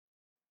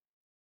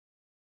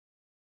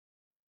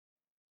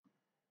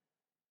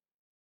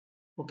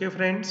Okay,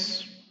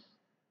 friends,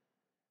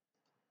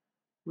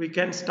 we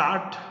can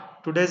start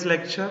today's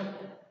lecture.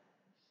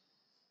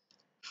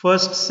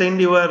 First, send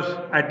your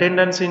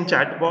attendance in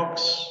chat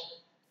box.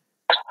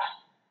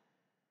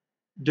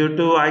 Due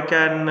to I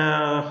can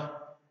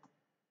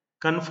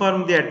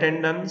confirm the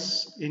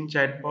attendance in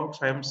chat box.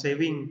 I am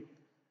saving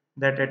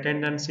that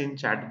attendance in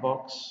chat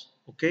box.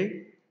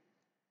 Okay.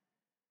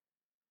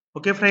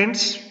 Okay,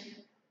 friends,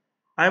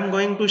 I am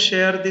going to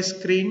share the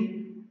screen.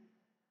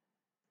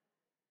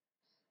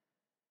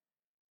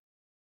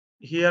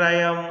 Here I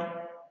am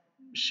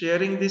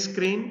sharing the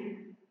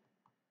screen.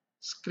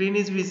 Screen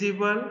is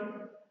visible.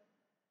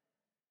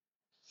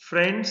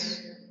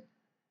 Friends,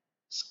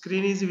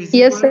 screen is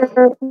Yes, visible.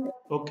 sir.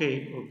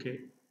 Okay, okay.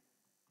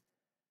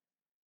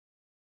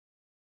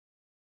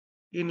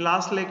 In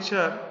last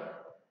lecture,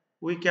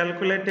 we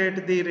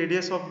calculated the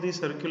radius of the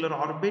circular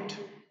orbit,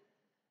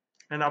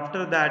 and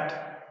after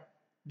that,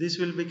 this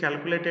will be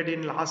calculated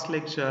in last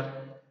lecture.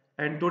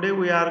 And today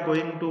we are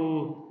going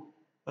to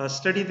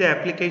study the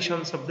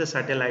applications of the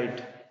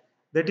satellite.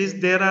 That is,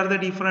 there are the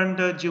different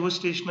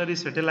geostationary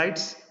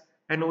satellites,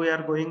 and we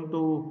are going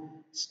to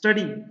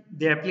study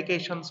the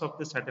applications of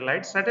the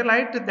satellite.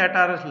 Satellites that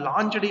are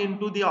launched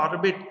into the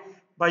orbit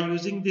by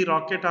using the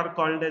rocket are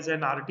called as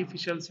an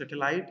artificial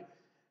satellite.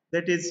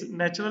 That is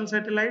natural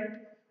satellite.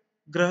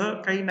 ग्रह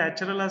काही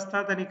natural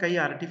असतात आणि काही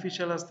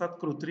artificial असतात,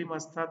 कृत्रिम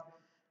असतात.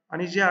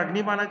 आणि जे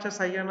अग्निबाणाच्या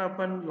साह्यानं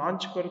आपण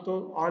लॉन्च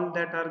करतो, all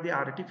that are the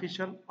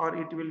artificial or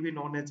it will be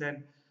known as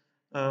an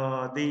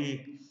the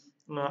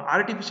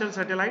artificial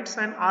satellites.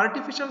 And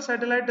artificial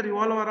satellite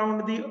revolve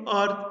around the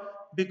earth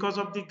because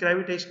of the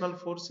gravitational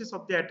forces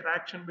of the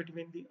attraction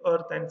between the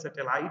earth and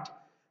satellite.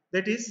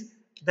 That is,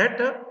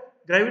 that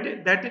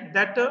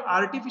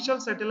artificial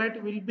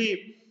satellite will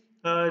be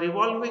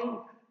revolving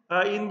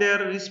in their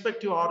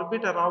respective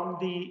orbit around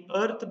the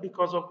earth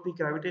because of the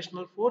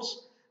gravitational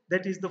force,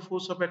 that is the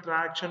force of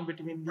attraction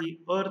between the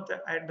earth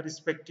and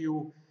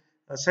respective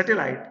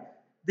satellite.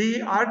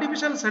 The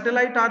artificial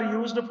satellite are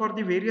used for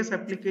the various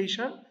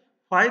application.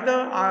 Why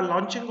the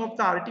launching of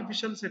the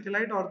artificial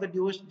satellite or the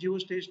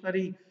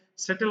geostationary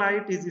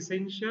satellite is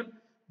essential?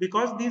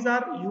 Because these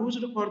are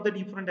used for the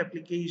different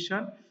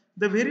application.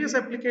 The various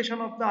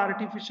application of the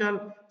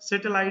artificial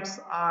satellites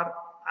are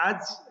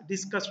as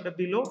discussed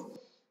below.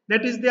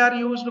 That is, they are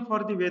used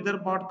for the weather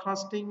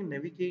broadcasting,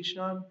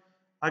 navigation,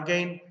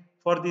 again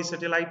for the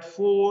satellite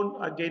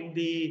phone, again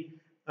the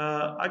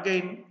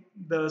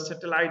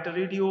satellite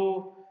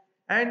radio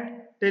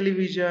and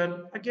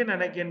television. Again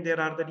and again, there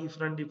are the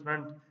different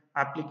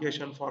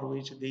application for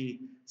which the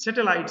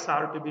satellites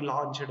are to be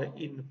launched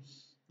in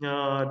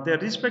their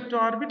respective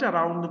orbit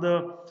around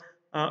the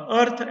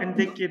earth, and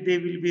they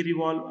will be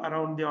revolve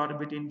around the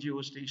orbit in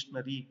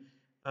geostationary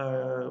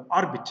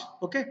orbit.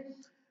 Okay.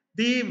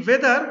 The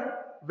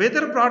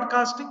weather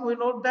broadcasting, we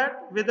know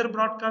that weather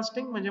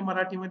broadcasting म्हणजे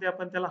मराठीमध्ये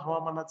आपण त्याला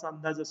हवामानाचा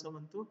अंदाज असं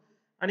म्हणतो.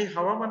 आणि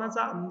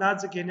हवामानाचा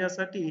अंदाज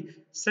घेण्यासाठी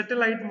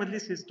सॅटेलाइट मधली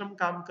सिस्टम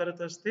काम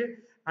करत असते.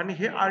 आणि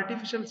हे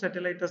आर्टिफिशियल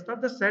सॅटेलाइट असतात.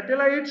 The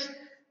satellites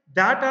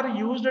that are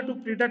used to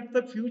predict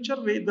the future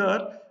weather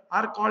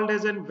are called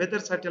as an weather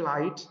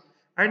satellites,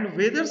 and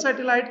weather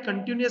satellite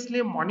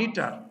continuously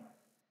monitor.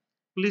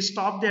 Please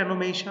stop the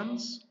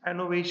animations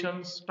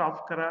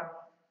stop kara.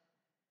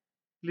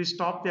 Please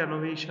stop the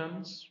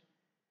animations.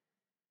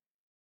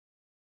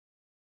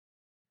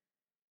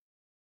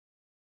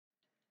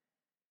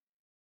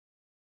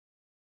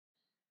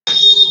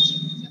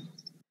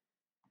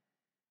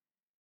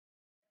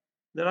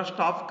 जरा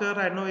stop कर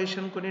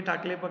animation कोणी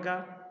टाकले बघा.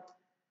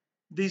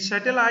 The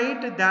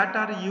satellite that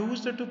are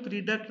used to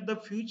predict the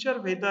future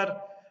weather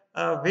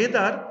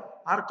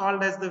are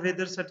called as the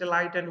weather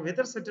satellite, and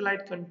weather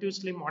satellite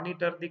continuously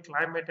monitor the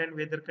climate and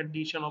weather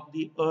condition of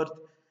the earth,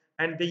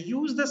 and they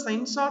use the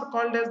sensor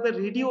called as the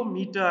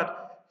radiometer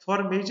for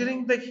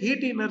measuring the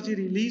heat energy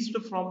released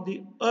from the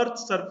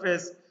earth's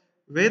surface.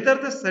 Whether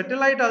the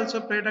satellite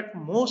also predict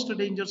most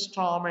dangerous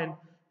storm and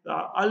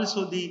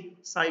also the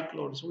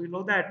cyclones. We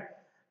know that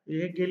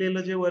हे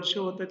गेलेलं जे वर्ष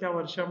होतं त्या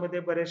वर्षामध्ये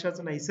बऱ्याचशाच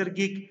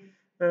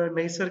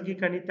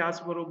नैसर्गिक आणि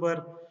त्याचबरोबर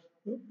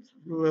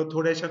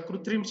थोड्याशा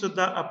कृत्रिम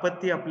सुद्धा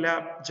आपत्ती आपल्या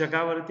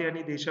जगावरती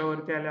आणि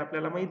देशावरती आल्या.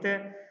 आपल्याला माहित आहे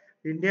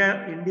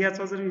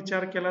इंडियाचा जर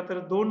विचार केला तर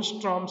 2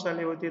 स्टॉर्म्स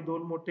आले होते,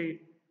 2 मोठे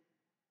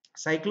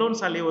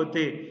सायक्लोन्स आले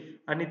होते,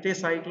 आणि ते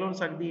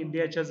सायक्लोन्स अगदी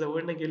इंडियाच्या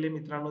जवळनं गेले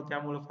मित्रांनो.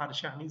 त्यामुळे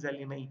फारशी हानी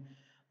झाली नाही.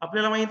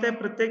 आपल्याला माहित आहे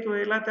प्रत्येक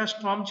वेळेला त्या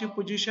स्टॉर्मची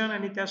पोझिशन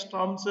आणि त्या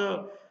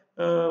स्टॉर्मचं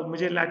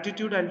म्हणजे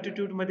लॅटिट्यूड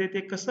अल्टिट्यूड मध्ये ते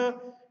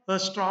कसं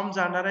स्टॉर्म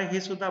जाणार आहे हे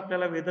सुद्धा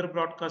आपल्याला वेदर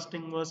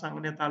ब्रॉडकास्टिंग मुळे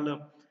सांगण्यात आलं.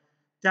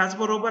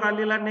 त्याचबरोबर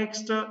आलेला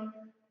नेक्स्ट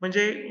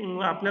म्हणजे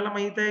आपल्याला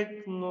माहित आहे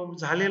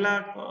झालेला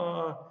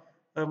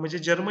म्हणजे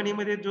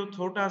जर्मनीमध्ये जो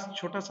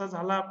छोटासा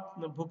झाला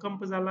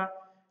भूकंप झाला,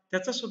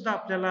 त्याचा सुद्धा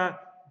आपल्याला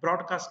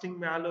ब्रॉडकास्टिंग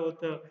मिळालं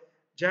होतं.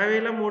 ज्या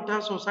वेळेला मोठा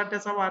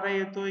सोसाट्याचा वारा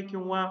येतोय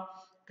किंवा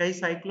काही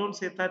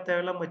सायक्लोन्स येतात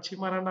त्यावेळेला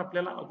मच्छीमारांना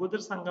आपल्याला अगोदर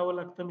सांगावं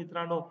लागतं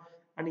मित्रांनो.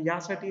 आणि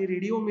यासाठी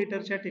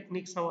रेडिओमीटरच्या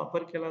टेक्निक्सचा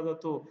वापर केला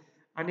जातो.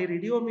 आणि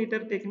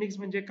रेडिओमीटर टेक्निक्स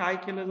म्हणजे काय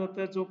केलं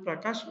जातं, जो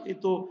प्रकाश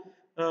येतो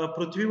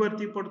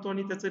पृथ्वीवरती पडतो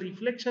आणि त्याचं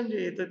रिफ्लेक्शन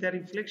जे येतं त्या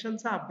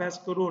रिफ्लेक्शनचा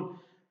अभ्यास करून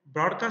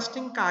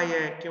ब्रॉडकास्टिंग काय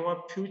आहे किंवा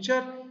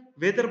फ्युचर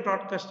वेदर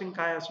ब्रॉडकास्टिंग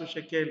काय असू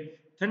शकेल,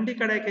 थंडी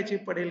कडाक्याची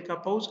पडेल का,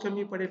 पाऊस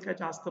कमी पडेल का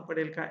जास्त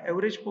पडेल का,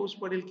 ॲव्हरेज पाऊस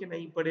पडेल की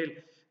नाही पडेल,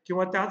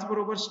 किंवा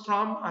त्याचबरोबर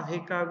स्ट्रॉम आहे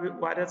का,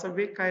 वाऱ्याचा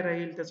वेग काय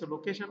राहील, त्याचं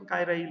लोकेशन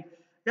काय राहील,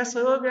 या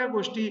सगळ्या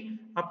गोष्टी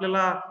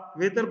आपल्याला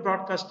वेदर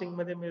ब्रॉडकास्टिंग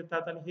मध्ये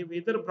मिळतात. आणि हे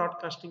वेदर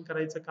ब्रॉडकास्टिंग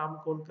करायचं काम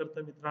कोण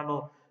करतं मित्रांनो?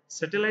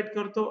 सॅटेलाइट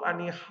करतो.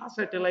 आणि हा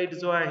सॅटेलाइट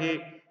जो आहे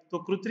तो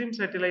कृत्रिम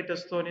सॅटेलाइट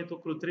असतो आणि तो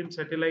कृत्रिम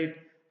सॅटेलाइट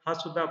हा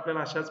सुद्धा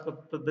आपल्याला अशाच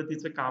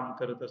पद्धतीचं काम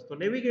करत असतो.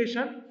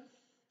 Navigation,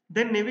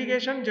 then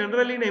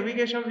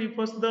navigation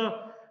refers the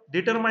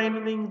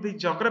determining the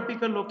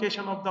geographical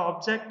location of the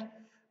object,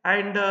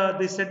 and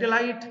the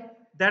satellite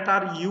that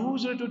are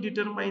used to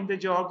determine the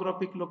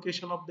geographic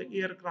location of the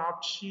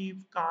aircraft, ship,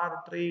 car,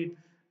 train,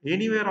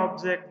 anywhere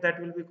object,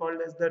 that will be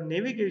called as the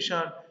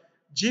navigation.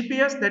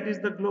 GPS, that is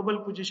the global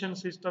position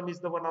system, is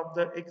the one of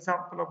the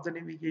example of the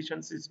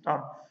navigation system,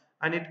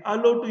 and it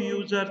allow to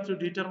user to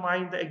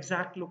determine the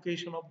exact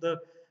location of the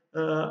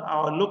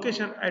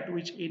location at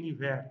which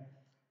anywhere.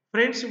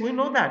 Friends, we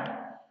know that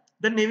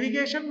the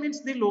navigation means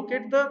they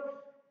locate the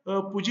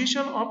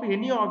position of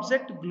any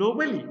object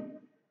globally.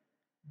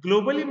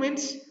 Globally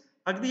means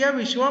अगदी या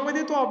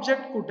विश्वामध्ये तो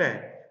object कुठे आहे.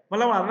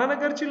 मला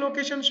वारणानगरची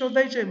location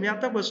शोधायची आहे, मी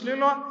आता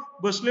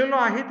बसलेलो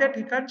आहे त्या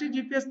ठिकाणची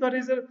जीपीएस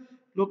द्वारे जर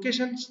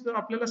लोकेशन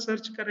आपल्याला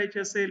सर्च करायची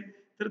असेल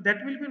तर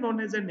that will be known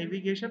as a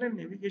navigation. And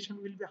navigation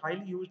will be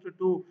highly used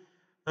to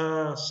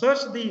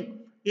search the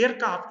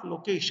aircraft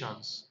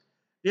locations.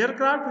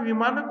 Aircraft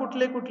विमानं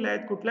कुठले कुठले आहेत,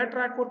 कुठल्या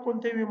ट्रॅकवर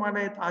कोणते विमान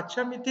आहेत,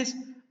 आजच्या मितीस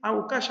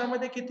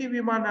अवकाशामध्ये किती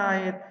विमानं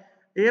आहेत,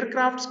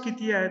 एअरक्राफ्ट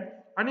किती आहेत,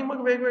 आणि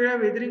मग वेगवेगळ्या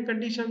वेदरिंग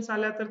कंडिशन्स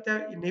आल्या तर त्या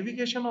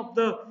नेव्हिगेशन ऑफ द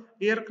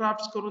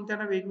एअरक्राफ्ट करून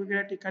त्यांना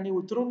वेगवेगळ्या ठिकाणी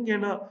उतरून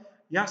घेणं,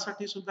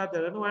 यासाठी सुद्धा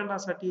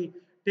दळणवळणासाठी,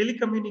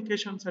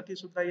 टेलिकम्युनिकेशनसाठी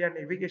सुद्धा या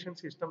नेव्हिगेशन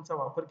सिस्टमचा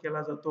वापर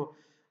केला जातो.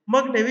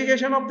 मग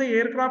नेव्हिगेशन ऑफ द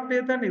एअरक्राफ्ट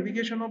येतं,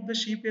 नेव्हिगेशन ऑफ द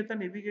शिप येतं,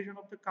 नेव्हिगेशन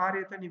ऑफ द कार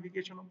येतं,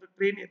 नेव्हिगेशन ऑफ द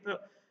ट्रेन येतं.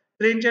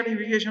 ट्रेनच्या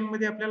नेव्हिगेशन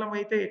मध्ये आपल्याला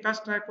माहिती आहे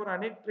एकाच ट्रॅकवर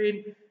अनेक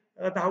ट्रेन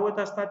धावत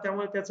असतात,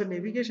 त्यामुळे त्याचं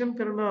नेव्हिगेशन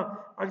करणं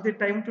अगदी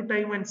time to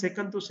time and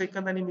second to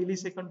second आणि मिली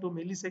second to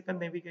milli second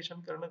navigation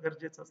करणं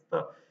गरजेचं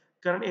असतं.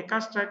 कारण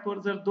एकाच ट्रॅकवर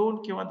जर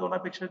 2 किंवा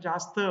 2पेक्षा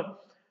जास्त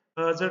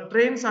जर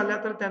ट्रेन्स आल्या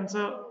तर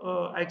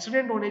त्यांचं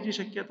ऍक्सिडेंट होण्याची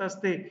शक्यता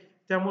असते.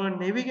 त्यामुळे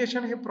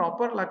नेव्हिगेशन हे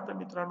प्रॉपर लागतं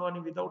मित्रांनो. आणि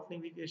without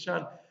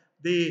navigation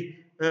the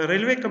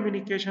railway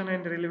communication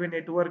and railway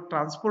network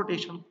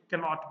transportation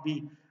cannot be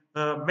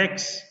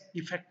makes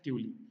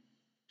effectively.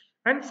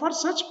 And for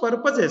such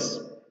purposes,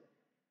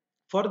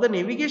 for the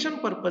navigation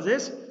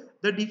purposes,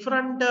 the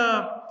different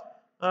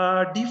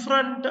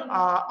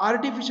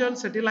artificial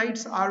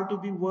satellites are to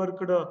be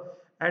worked,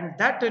 and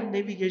that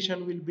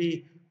navigation will be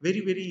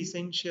very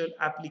essential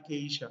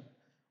application.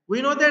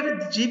 We know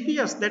that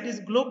GPS, that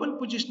is global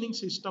positioning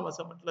system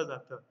असं म्हटलं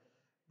जातं.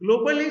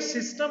 Globally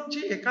सिस्टमची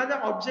एखाद्या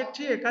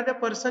ऑब्जेक्टची एखाद्या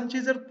पर्सनची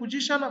जर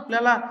position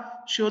आपल्याला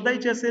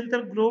शोधायची असेल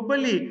तर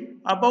ग्लोबली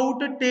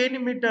अबाउट 10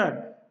 मीटर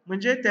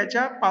म्हणजे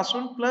त्याच्या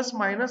पासून plus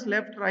minus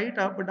left write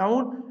up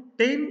down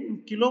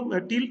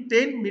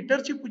 10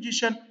 मीटरची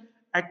position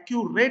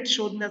accurate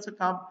शोधण्याचं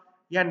काम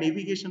या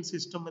नेव्हिगेशन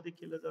सिस्टम मध्ये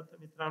केलं जातं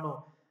मित्रांनो.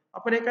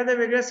 आपण एखाद्या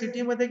वेगळ्या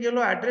सिटीमध्ये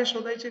गेलो, ऍड्रेस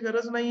शोधायची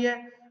गरज नाहीये,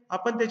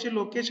 आपण त्याची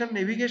लोकेशन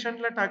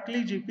नेव्हिगेशनला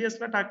टाकली,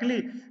 जीपीएसला टाकली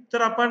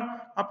तर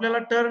आपल्याला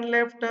turn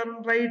left, turn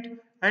right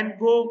and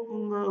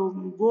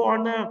go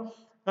on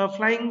a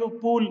flying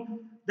pool,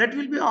 that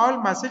will be all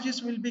messages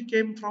will be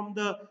came from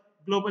the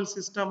global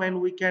system, and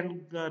we can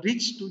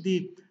reach to the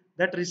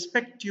that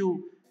respective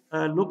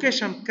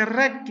location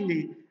correctly,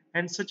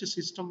 and such a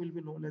system will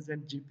be known as a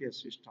GPS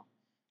system.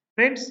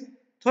 Friends,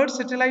 third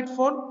satellite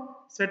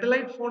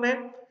phone आहे.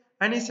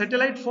 आणि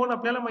satellite phone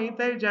आपल्याला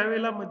माहित आहे ज्या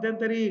वेळेला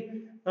मध्यंतरी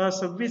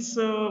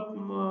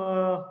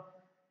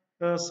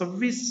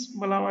 26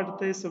 मला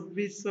वाटतंय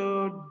 26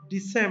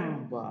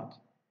 डिसेंबर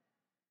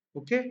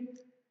ओके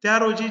त्या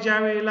रोजी ज्या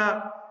वेळेला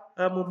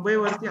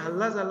मुंबईवरती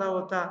हल्ला झाला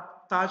होता,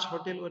 ताज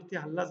हॉटेलवरती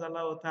हल्ला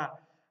झाला होता,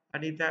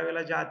 आणि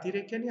त्यावेळेला ज्या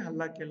अतिरेक्यांनी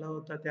हल्ला केला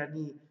होता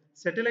त्यांनी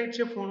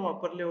सॅटेलाइटचे फोन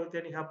वापरले होते.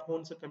 आणि ह्या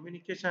फोनचं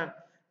कम्युनिकेशन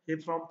हे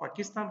फ्रॉम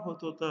पाकिस्तान होत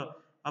होतं.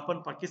 आपण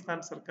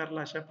पाकिस्तान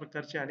सरकारला अशा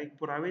प्रकारचे अनेक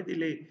पुरावे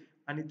दिले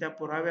आणि त्या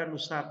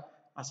पुराव्यानुसार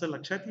असं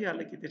लक्षातही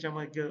आलं की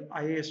त्याच्यामध्ये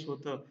IAS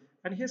होतं.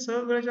 आणि हे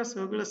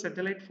सगळं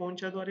सॅटेलाइट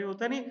फोनच्या द्वारे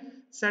होतं. आणि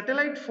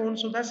सॅटेलाइट फोन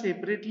सुद्धा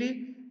सेपरेटली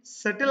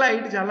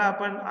सॅटेलाइट ज्याला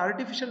आपण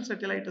आर्टिफिशियल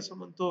सॅटेलाइट असं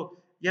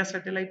म्हणतो, या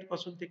सॅटेलाइट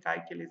पासून ते काय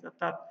केले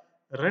जातात,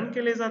 रन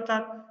केले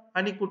जातात.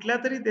 आणि कुठल्या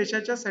तरी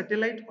देशाच्या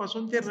सॅटेलाइट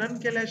पासून ते रन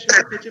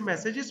केल्याशिवाय त्याचे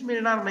मेसेजेस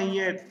मिळणार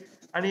नाहीयेत.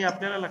 आणि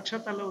आपल्याला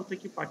लक्षात आलं होतं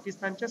की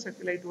पाकिस्तानच्या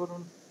सॅटेलाइट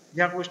वरून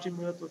या गोष्टी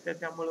मिळत होत्या.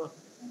 त्यामुळं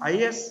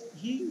IAS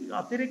ही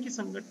अतिरेकी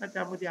संघटना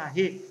त्यामध्ये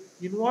आहे,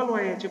 इन्व्हॉल्व्ह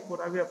आहे, याचे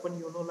पुरावे आपण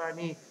युनोला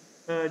आणि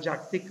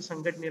जागतिक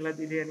संघटनेला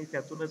दिले. आणि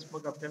त्यातूनच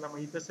मग आपल्याला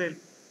माहित असेल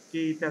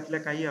की त्यातल्या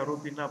काही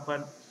आरोपींना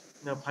आपण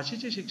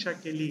फाशीची शिक्षा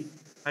केली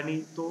आणि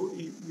तो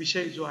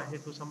विषय जो आहे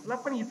तो संपला.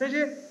 पण इथे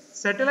जे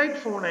सॅटेलाइट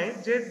फोन आहे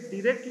जे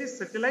डिरेक्टली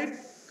सॅटेलाइट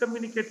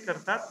कम्युनिकेट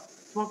करतात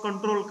किंवा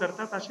कंट्रोल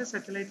करतात असे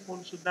सॅटेलाइट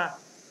फोन सुद्धा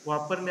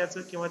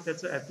वापरण्याचं किंवा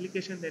त्याचं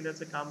ऍप्लिकेशन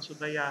देण्याचं काम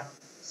सुद्धा या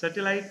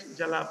सॅटेलाइट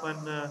ज्याला आपण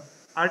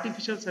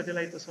आर्टिफिशियल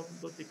सॅटेलाइट असं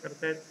म्हणतो ते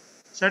करतायत.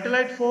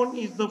 Satellite phone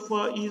is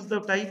the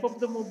type of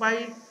the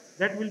mobile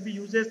that will be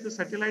uses the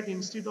satellite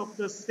instead of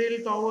the cell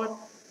tower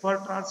for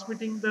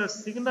transmitting the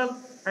signal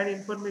and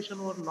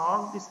information over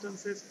long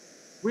distances.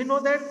 We know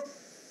that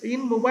in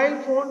mobile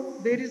phone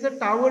there is a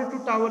tower to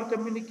tower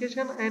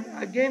communication and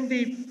again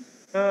the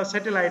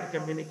satellite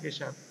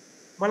communication.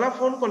 मला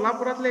phone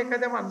कोल्हापुरातल्या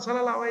एखाद्या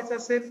माणसाला लावायचा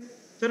असेल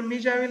तर मी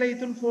ज्या वेळेला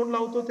इथून phone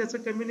लावतो त्याचं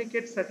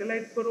कम्युनिकेट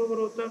सॅटेलाइट बरोबर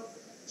होतं.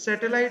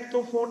 सॅटेलाइट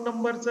तो फोन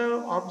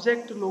नंबरचं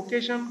ऑब्जेक्ट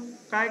लोकेशन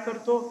काय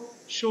करतो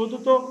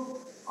शोधतो.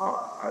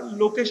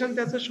 लोकेशन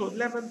त्याचं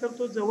शोधल्यानंतर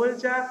तो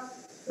जवळच्या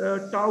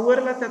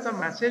टॉवरला त्याचा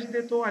मेसेज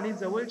देतो आणि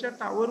जवळच्या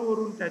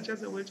टॉवरवरून त्याच्या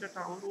जवळच्या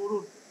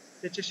टॉवरवरून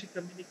त्याच्याशी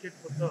कम्युनिकेट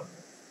होतं.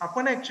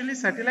 आपण ऍक्च्युली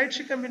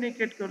सॅटेलाइटशी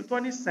कम्युनिकेट करतो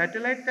आणि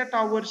सॅटेलाइट त्या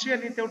टॉवरशी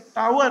आणि तो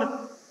टॉवर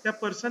त्या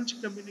पर्सनशी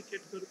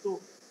कम्युनिकेट करतो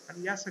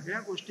आणि या सगळ्या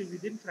गोष्टी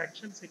विदिन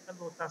फ्रॅक्शन सेकंद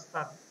होत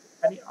असतात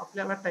आणि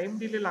आपल्याला टाइम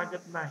डिले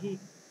लागत नाही.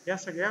 या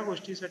सगळ्या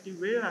गोष्टीसाठी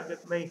वेळ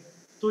लागत नाही.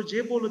 तो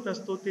जे बोलत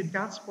असतो ते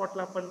त्याच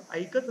स्पॉटला आपण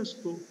ऐकत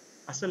असतो.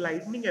 असं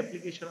लाइटनिंग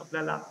ऍप्लिकेशन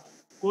आपल्याला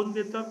कोण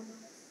देतं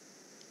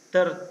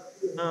तर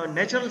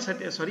natural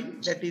sorry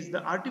that is the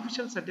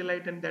artificial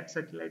satellite and that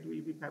satellite will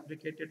be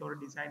fabricated or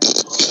designed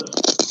from the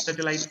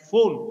satellite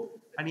phone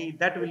and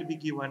that will be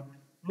given.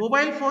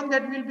 Mobile phone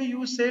that will be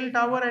use cell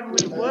tower and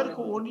will work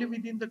only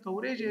within the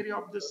coverage area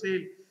of the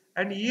cell,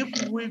 and if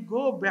we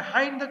go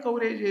behind the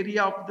coverage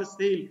area of the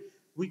cell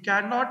we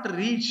cannot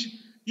reach.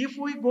 If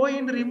we go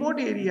in remote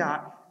area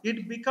it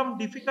become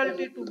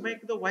difficulty to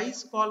make the voice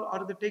call or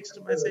the text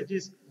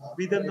messages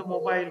within the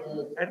mobile.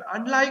 And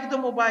unlike the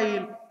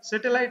mobile,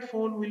 satellite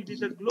phone will be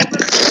the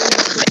global coverage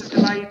of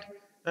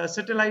the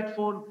satellite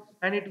phone,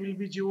 and it will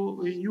be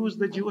use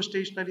the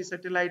geostationary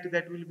satellite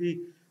that will be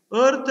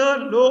Earth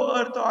low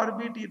Earth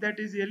orbit, that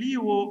is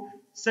LEO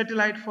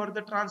satellite for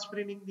the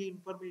transferring the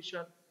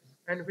information.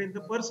 And when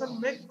the person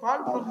make call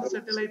from the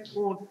satellite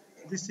phone,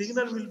 the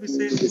signal will be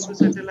sent to the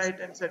satellite,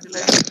 and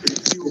satellite will be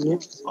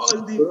receive all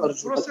the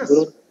process,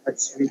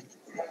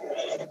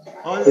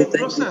 all the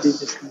process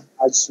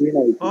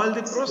all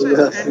the process,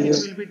 and it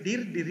will be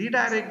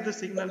redirect the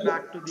signal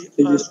back to the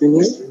earth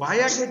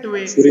via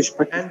gateway,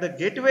 and the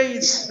gateway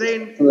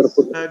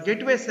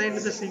send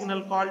the signal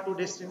call to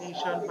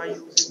destination by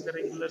using the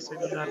regular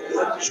cellular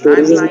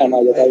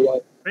landline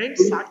network. Friends,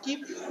 Sakib,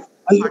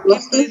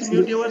 please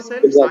mute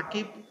yourself.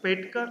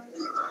 Petkar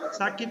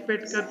Sakib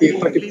Petkar,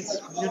 please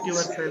mute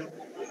yourself.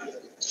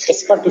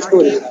 Sakib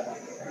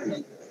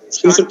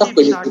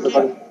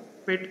Shakib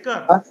Petkar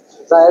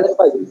Shakib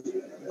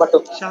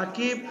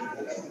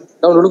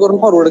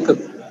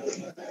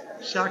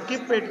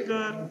Shakib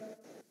Petkar,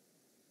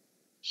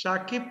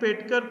 Shakib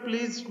Petkar,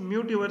 please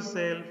mute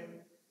yourself.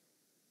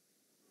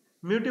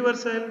 Mute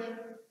yourself.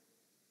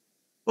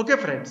 Okay,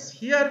 friends.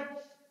 Here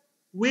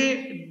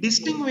we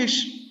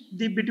distinguish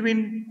the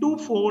between two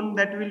phone,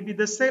 that will be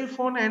the cell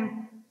phone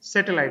and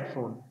satellite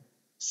phone.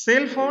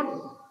 Cell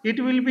phone, it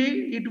will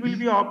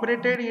be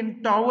operated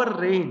in tower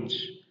range,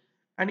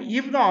 and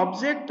if the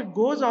object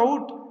goes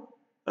out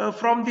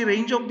from the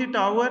range of the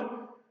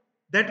tower,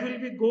 that will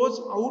be goes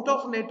out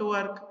of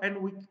network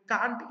and we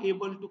can't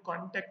able to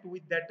contact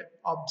with that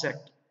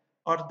object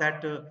or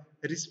that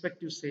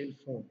respective cell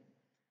phone.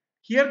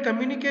 Here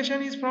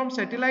communication is from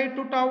satellite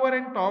to tower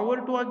and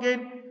tower to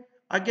again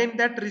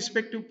that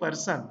respective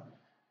person.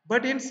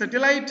 But in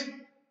satellite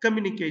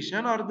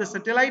communication or the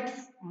satellite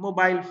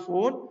mobile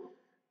phone,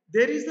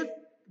 there is a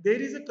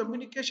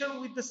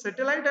communication with the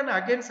satellite and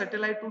again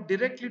satellite to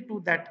directly to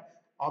that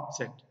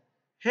object.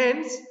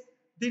 Hence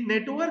the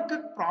network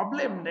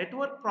problem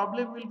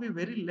will be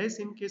very less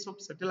in case of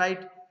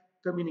satellite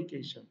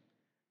communication.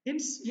 In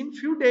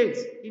few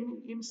days,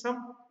 in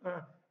some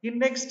in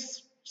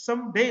next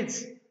some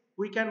days,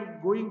 we can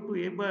going to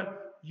able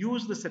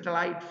use the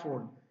satellite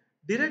phone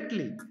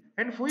directly.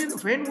 And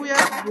when we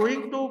are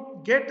going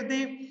to get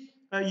the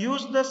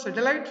use the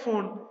satellite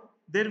phone,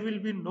 there will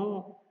be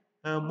no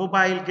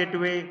mobile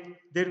gateway,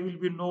 there will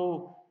be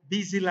no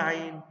busy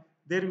line,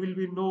 there will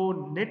be no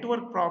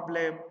network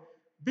problem,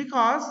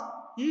 because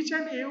each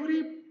and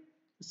every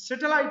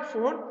satellite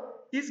phone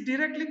is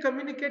directly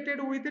communicated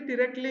with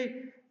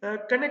directly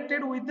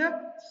connected with the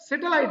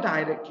satellite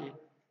directly,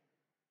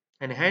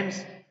 and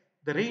hence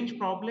the range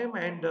problem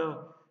and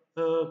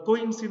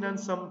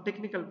coincidence some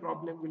technical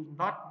problem will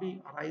not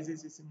be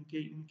arises in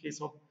case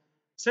of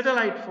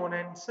satellite phone,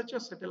 and such a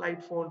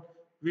satellite phone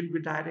will be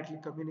directly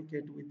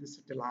communicate with the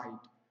satellite.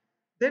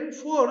 Then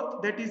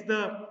fourth, that is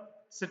the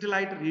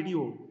satellite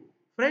radio.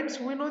 Friends,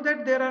 we know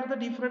that there are the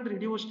different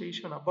radio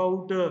station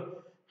about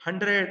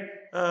 100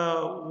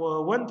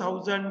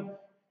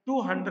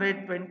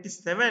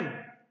 1227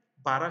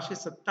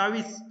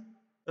 1227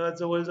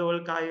 जवळ-जवळ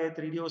काय आहेत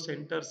radio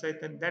centres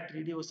आहेत, and that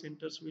radio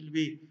centers will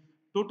be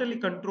totally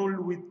controlled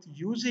with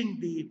using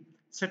the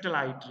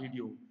satellite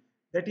radio.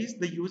 That is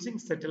the using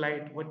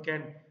satellite one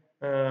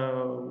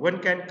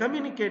can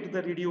communicate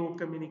the radio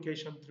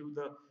communication through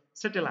the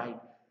satellite.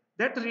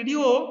 That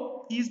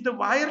radio is the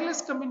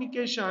wireless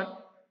communication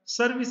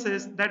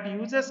services that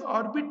uses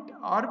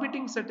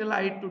orbiting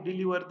satellite to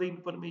deliver the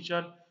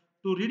information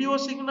to radio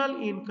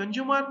signal in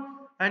consumer,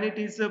 and it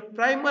is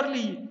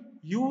primarily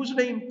used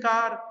in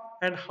car.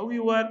 And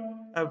however,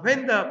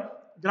 when the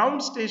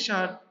ground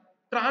station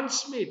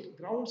transmit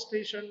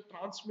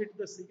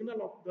the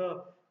signal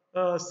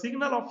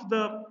of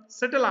the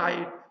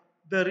satellite,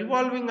 the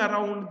revolving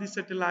around the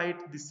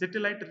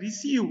satellite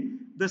receive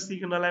the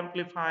signal,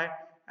 amplify,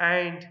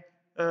 and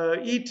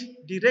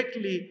it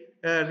directly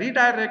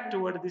redirect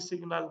toward the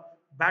signal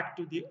back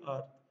to the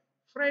earth.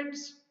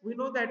 Friends, we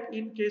know that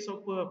in case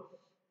of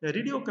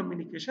radio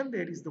communication,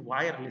 there is the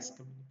wireless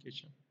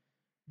communication,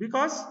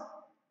 because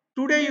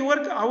today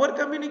our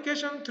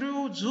communication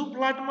through Zoom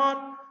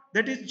platform,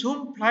 that is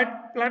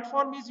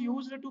platform is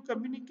used to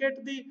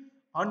communicate the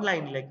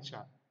online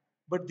lecture,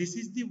 but this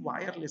is the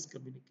wireless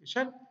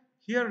communication.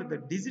 Here the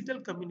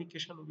digital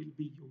communication will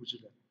be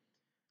used.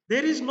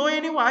 There is no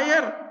any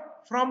wire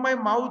from my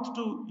mouth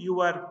to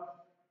your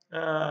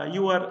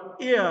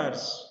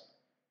ears,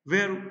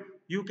 where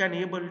you can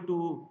able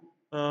to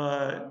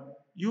uh,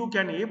 you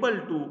can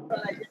able to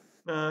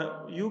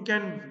you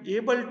can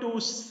able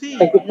to see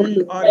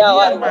or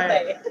hear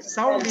my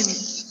sound of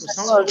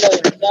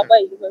my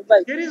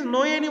lecture. There is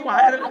no any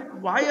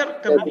wire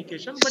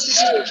communication, but it is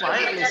the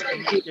wireless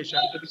communication.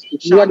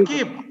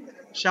 Shakib,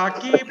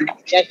 Shakib,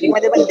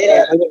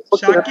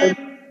 Shakib,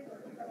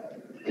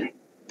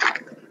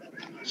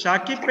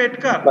 Shakib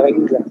Petkar.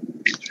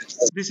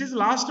 This is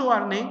last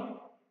warning.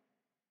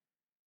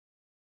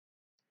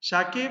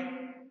 Shakib,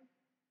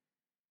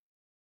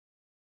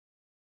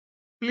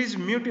 please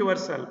mute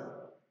yourself.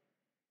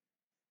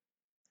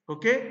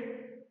 Okay?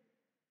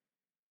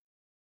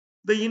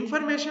 The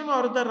information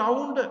or the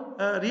round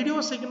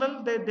radio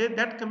signal,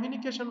 that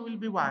communication will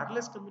be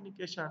wireless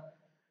communication.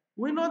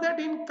 We know that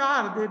in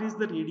car there is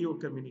the radio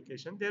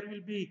communication. There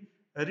will be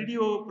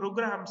radio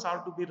programs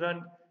are to be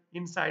run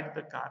inside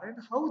the car. And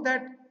how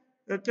that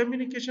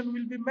communication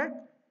will be met?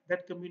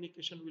 That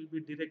communication will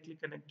be directly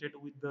connected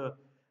with the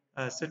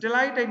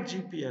satellite and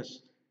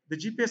GPS. The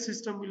GPS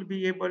system will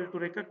be able to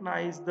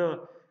recognize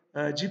the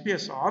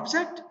GPS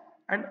object,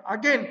 and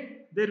again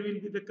there will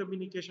be the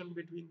communication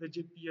between the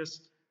GPS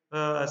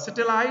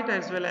satellite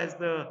as well as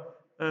the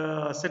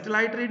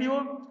satellite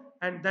radio,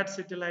 and that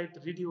satellite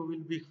radio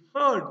will be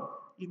heard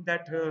in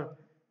that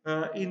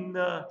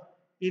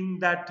in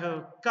that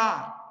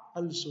car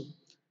also.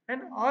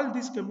 And all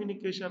these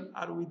communication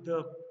are with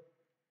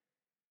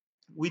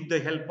the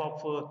help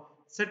of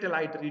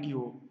satellite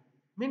radio.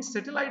 Means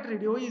satellite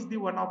radio is the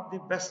one of the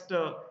best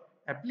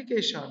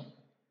application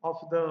of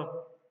the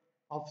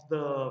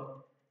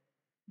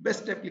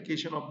best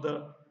application of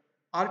the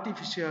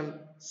artificial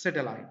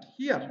satellite.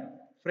 Here,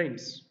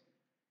 friends,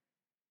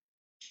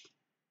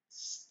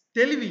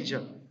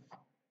 television.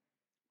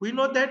 We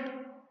know that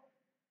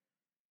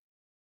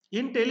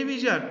in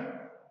television,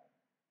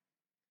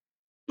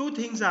 two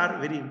things are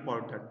very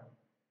important.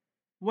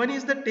 One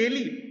is the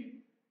tele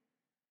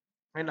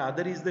and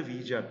other is the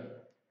vision.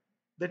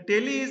 The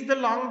tele is the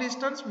long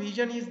distance,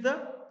 vision is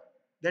the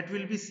that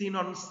will be seen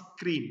on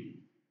screen.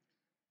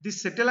 The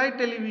satellite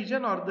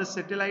television or the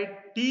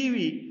satellite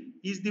TV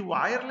is the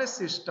wireless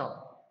system.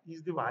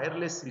 Is the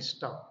wireless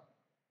system.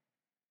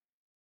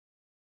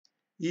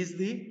 Is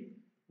the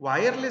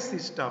wireless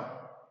system,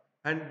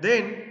 and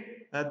then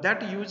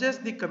that uses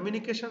the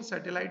communication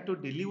satellite to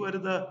deliver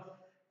the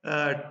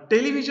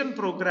television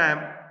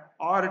program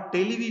or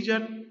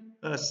television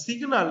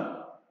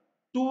signal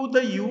to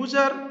the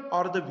user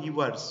or the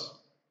viewers.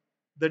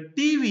 The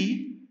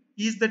TV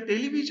is the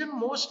television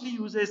mostly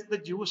uses the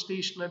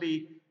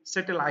geostationary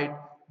satellite,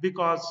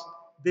 because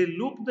they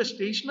look the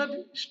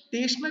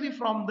stationary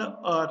from the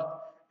earth,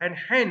 and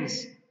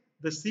hence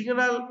the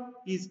signal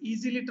is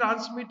easily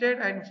transmitted,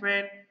 and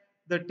when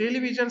the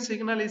television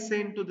signal is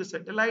sent to the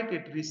satellite,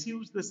 it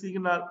receives the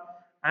signal,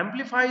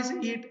 amplifies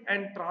it,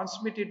 and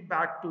transmit it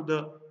back to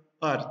the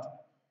earth.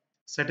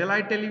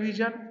 Satellite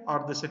television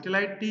or the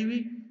satellite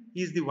TV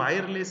is the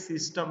wireless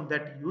system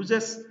that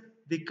uses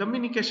the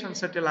communication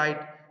satellite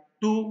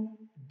to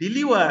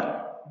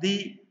deliver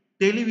the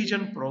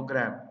television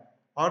program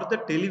or the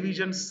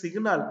television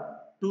signal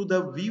to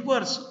the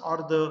viewers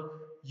or the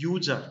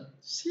user.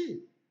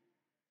 See,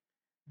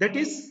 that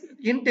is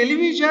in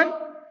television,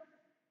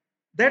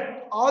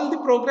 that all the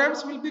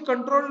programs will be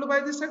controlled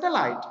by the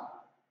satellite,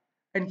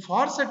 and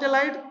for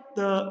satellite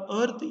the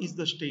earth is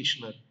the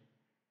stationary,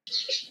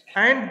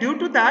 and due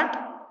to that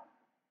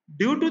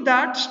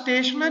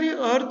stationary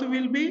earth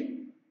will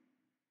be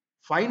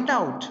find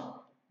out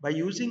by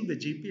using the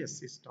GPS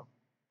system.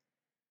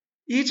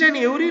 Each and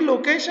every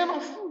location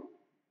of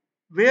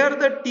where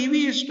the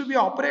TV is to be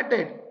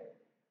operated,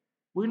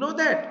 we know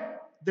that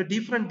the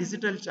different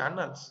digital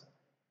channels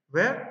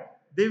where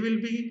they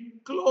will be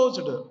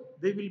closed,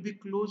 they will be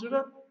closed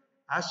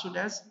as soon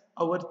as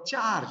our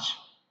charge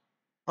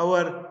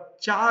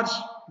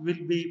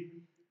will be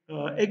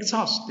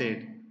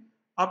exhausted.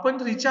 आपण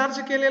recharge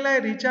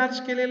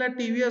केलेला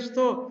TV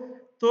असतो,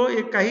 तो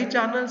एक काही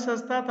channels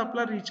असतात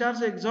आपला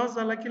recharge exhaust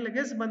झाला की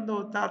लगेच बंद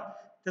होतात.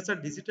 त्याचा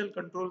डिजिटल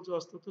कंट्रोल जो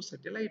असतो तो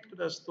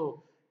सॅटेलाइटकडे असतो.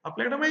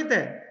 आपल्याकडे माहित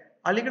आहे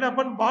अलीकडे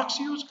आपण बॉक्स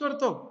यूज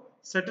करतो,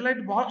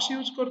 सॅटेलाइट बॉक्स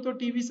यूज करतो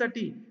टीव्ही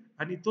साठी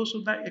आणि तो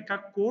सुद्धा एका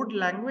कोड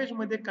लँग्वेज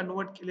मध्ये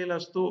कन्वर्ट केलेला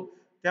असतो.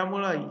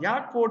 त्यामुळं या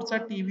कोडचा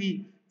टीव्ही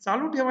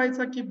चालू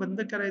ठेवायचा की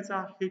बंद करायचा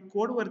हे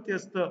कोड वरती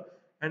असतं.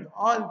 And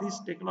all this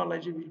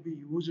technology will be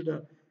used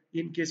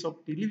in case of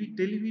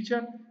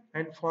television,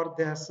 and for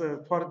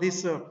this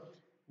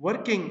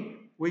working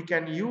we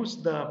can use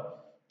the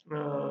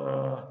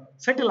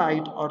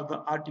satellite or the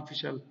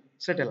artificial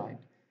satellite.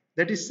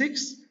 That is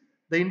 6.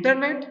 The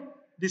internet.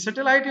 The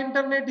satellite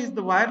internet is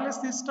the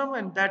wireless system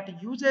and that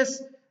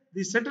uses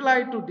the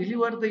satellite to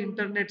deliver the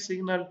internet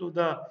signal to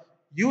the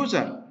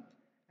user.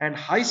 And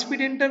high speed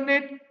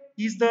internet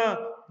is the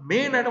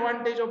main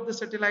advantage of the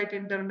satellite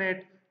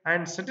internet,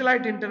 and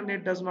satellite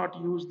internet does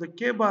not use the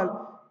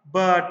cable,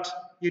 but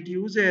it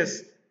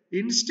uses,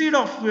 instead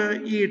of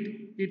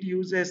it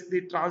uses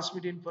the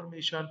transmit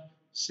information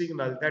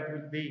signal that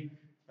will be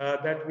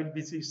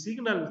the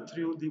signal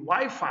through the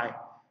Wi-Fi.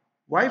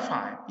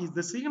 Wi-Fi is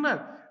the signal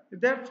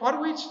that for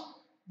which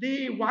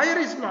the wire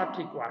is not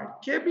required,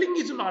 cabling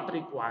is not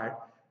required,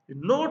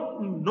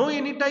 no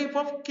any type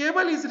of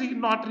cable is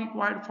not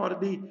required for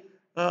the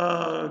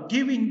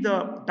giving the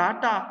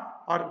data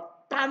or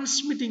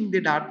transmitting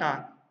the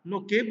data.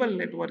 No cable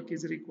network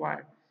is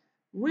required.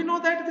 We know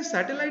that the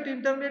satellite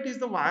internet is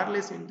the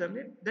wireless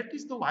internet, that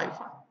is the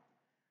Wi-Fi.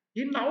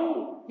 In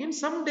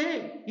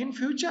someday, in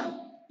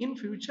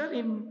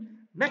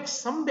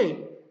next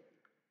someday,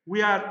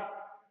 we are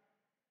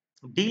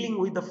dealing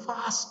with the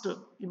fast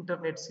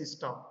internet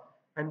system,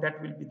 and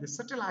that will be the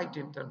satellite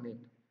internet.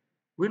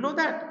 We know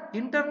that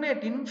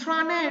infranet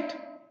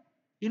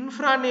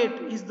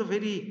is the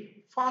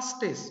very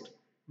fastest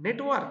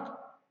network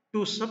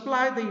to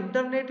supply the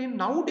internet in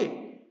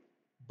nowadays.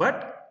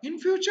 But in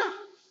future,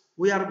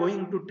 we are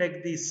going to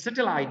take the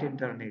satellite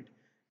internet,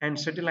 and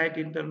satellite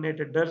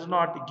internet does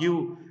not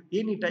give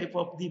any type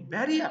of the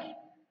barrier,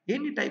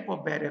 any type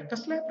of barrier.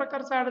 कसल्याही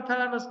प्रकारचा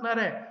अडथळा नसणार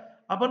आहे.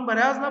 आपण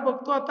बऱ्याचदा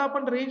बघतो आता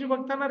आपण रेंज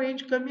बघताना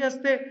रेंज कमी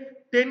असते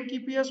 10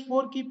 kps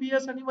 4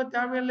 kps आणि मग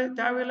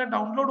त्यावेळेला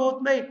डाउनलोड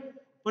होत नाही.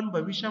 पण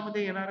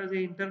भविष्यामध्ये येणारे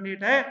जे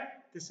इंटरनेट आहे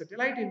ते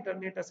सॅटेलाइट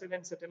इंटरनेट असेल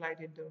आणि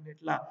सॅटेलाइट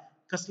इंटरनेटला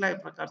कसल्याही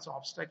प्रकारचं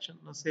ऑब्स्ट्रक्शन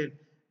नसेल.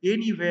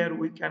 Anywhere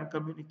we can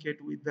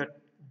communicate with that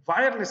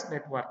wireless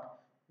network.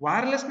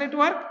 Wireless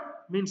network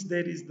means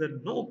there is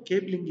no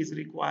cabling is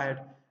required,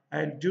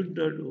 and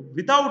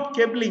without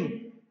cabling,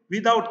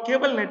 without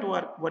cable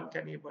network, one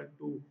can able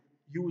to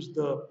use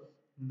the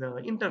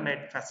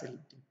internet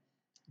facility.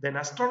 Then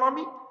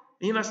astronomy.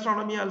 In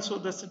astronomy also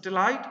the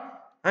satellite.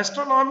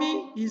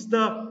 Astronomy is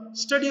the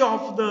study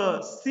of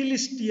the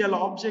celestial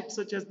objects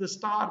such as the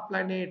star,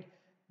 planet,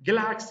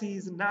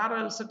 galaxies,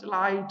 narrow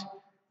satellite,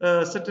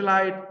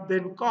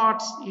 then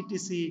COTS,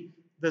 etc.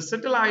 The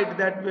satellite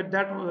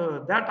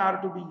that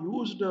are to be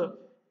used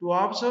to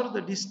observe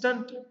the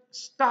distant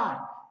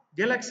star,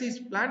 galaxies,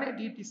 planet,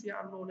 etc.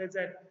 are known as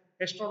an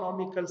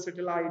astronomical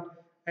satellite,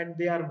 and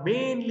they are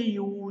mainly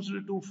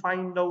used to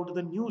find out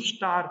the new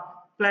star,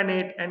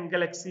 planet, and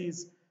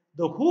galaxies.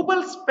 The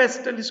Hubble Space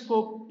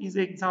Telescope is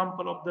an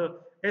example of the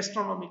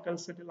astronomical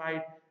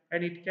satellite,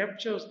 and it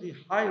captures the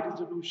high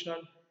resolution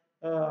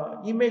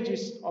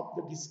images of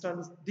the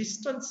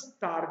distant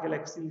star,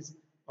 galaxies,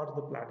 or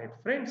the planet.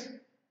 Friends,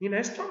 in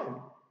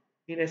astronomy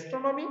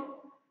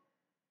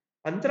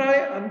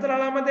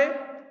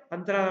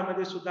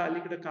अंतराळामध्ये सुद्धा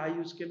अलीकडे काय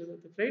use केलं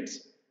जातं friends.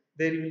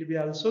 There will be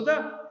also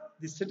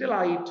the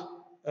satellite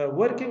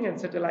working, and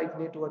satellite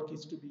network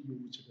is to be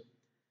used.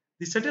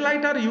 The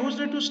satellite are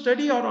used to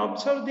study or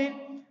observe the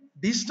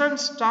distant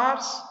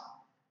stars,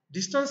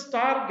 distant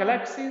star,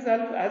 galaxies,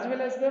 as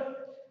well as the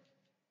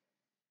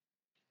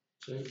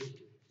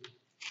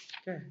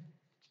okay.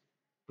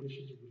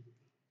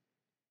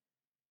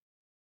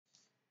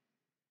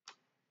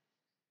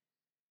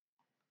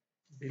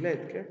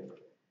 दिलेत काय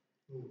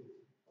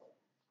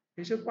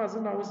याच्यात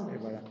माझं नावच नाही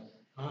बाळा.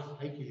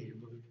 आहे की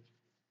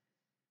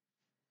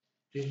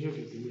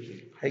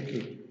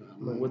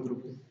 90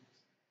 रुपये.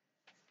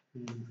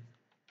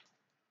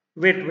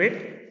 वेट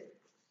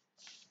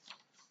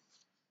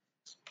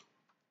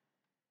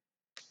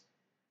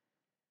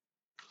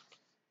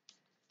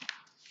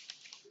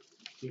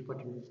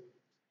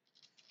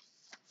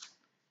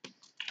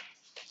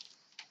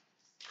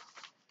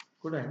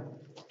कुठं आहे.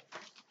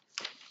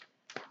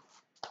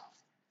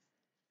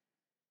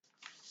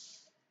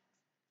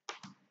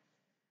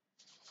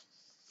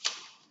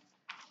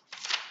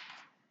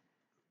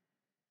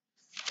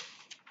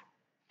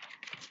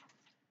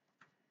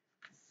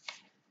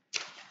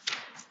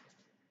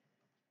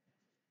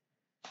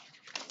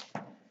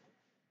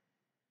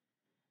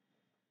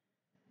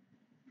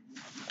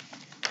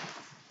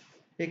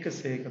 एकच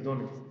आहे का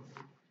दोन आहे.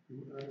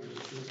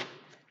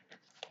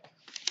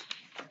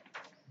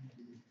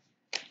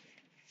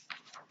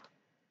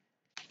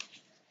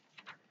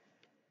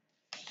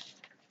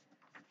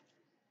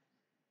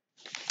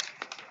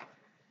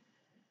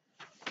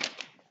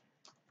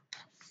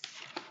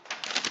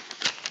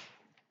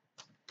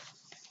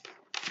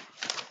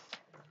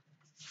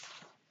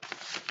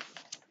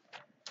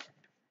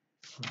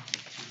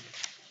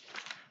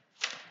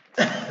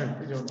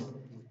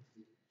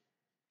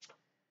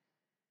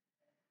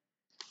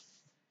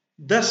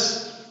 Thus,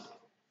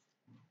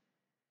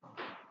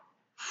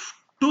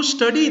 to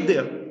study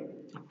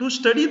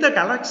the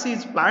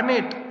galaxies,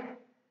 planet,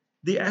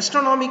 the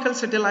astronomical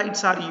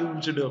satellites are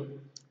used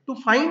to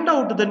find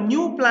out the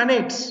new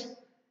planets.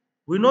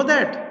 We know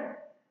that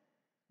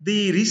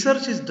the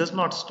research does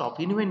not stop,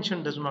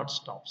 invention does not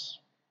stop,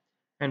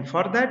 and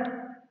for that,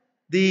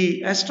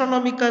 the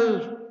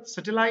astronomical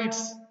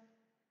satellites,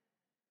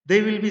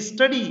 they will be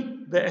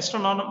study the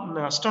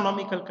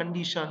astronomical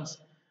conditions,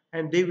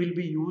 and they will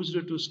be used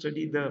to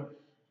study the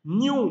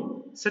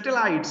new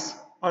satellites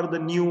or the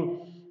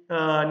new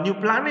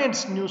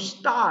planets, new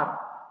star.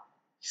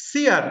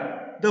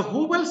 Here, the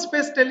Hubble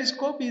Space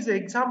Telescope is an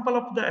example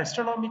of the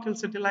astronomical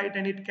satellite,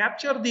 and it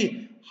captures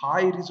the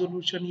high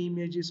resolution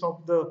images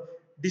of the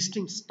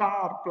distinct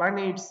star,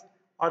 planets,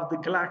 or the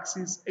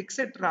galaxies,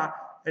 etc.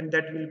 And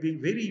that will be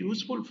very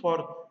useful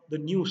for the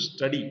new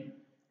study.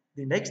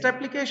 The next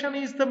application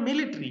is the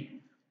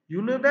military.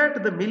 You know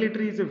that the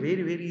military is a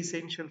very, very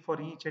essential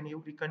for each and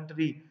every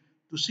country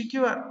to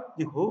secure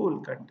the whole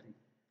country.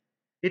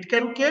 It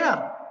can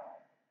care,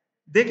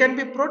 they can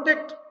be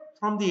protect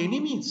from the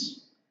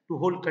enemies to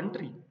whole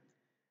country.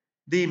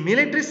 The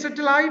military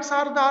satellites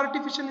are the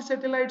artificial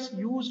satellites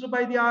used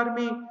by the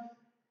army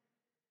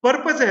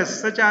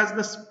purposes such as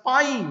the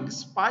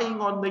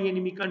spying on the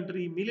enemy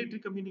country, military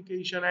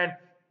communication and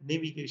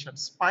navigation.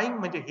 Spying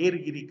म्हणजे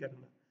हेरगिरी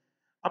करणं.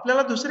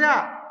 आपल्याला दुसऱ्या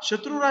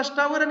शत्रू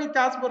राष्ट्रावर आणि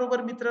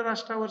त्याचबरोबर मित्र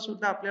राष्ट्रावर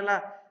सुद्धा आपल्याला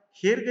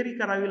हेरगिरी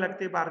करावी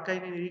लागते,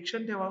 बारकाईने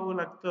निरीक्षण ठेवावं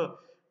लागतं,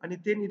 आणि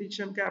ते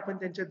निरीक्षण काय आपण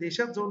त्यांच्या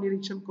देशात जाऊन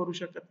निरीक्षण करू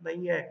शकत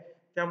नाहीये.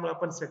 त्यामुळे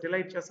आपण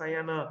सॅटेलाइटच्या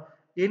साहाय्यानं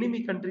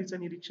एनिमी कंट्रीचं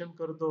निरीक्षण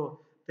करतो,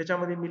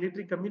 त्याच्यामध्ये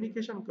मिलिटरी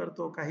कम्युनिकेशन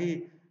करतो, काही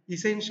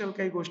इसेन्शियल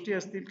काही गोष्टी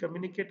असतील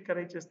कम्युनिकेट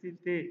करायचे असतील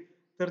ते,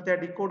 तर त्या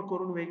डिकोड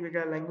करून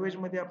वेगवेगळ्या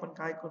लँग्वेजमध्ये आपण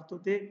काय करतो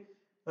ते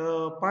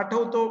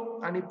पाठवतो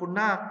आणि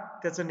पुन्हा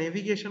त्याचं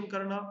नेव्हिगेशन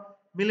करणं.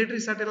 Military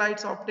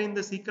satellites obtain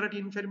the secret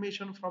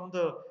information from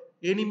the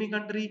enemy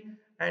country,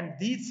 and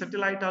these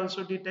satellites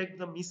also detect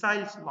the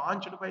missiles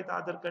launched by the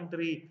other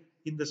country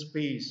in the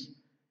space.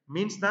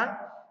 Means that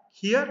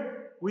here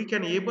we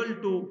can able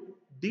to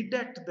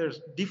detect the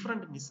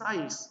different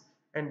missiles,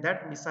 and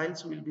that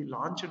missiles will be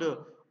launched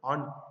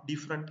on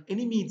different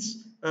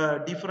enemies,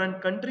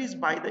 different countries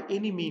by the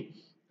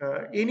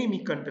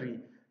enemy country.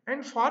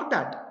 And for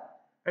that,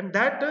 and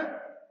that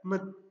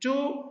to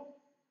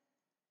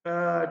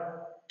uh,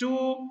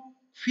 to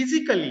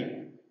physically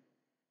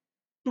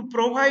to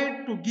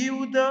provide to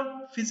give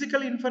the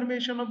physical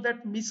information of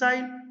that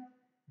missile,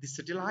 the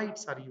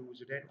satellites are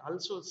used, and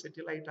also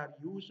satellites are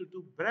used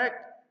to break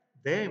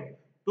them,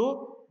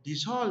 to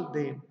dissolve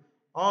them.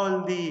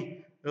 All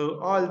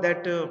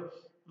that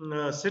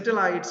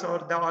satellites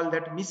or all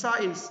that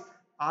missiles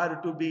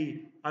are to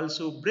be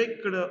also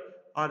breaked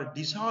or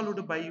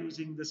dissolved by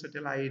using the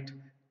satellite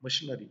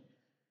machinery.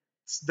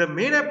 The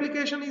main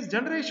application is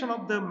generation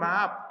of the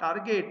map,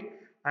 target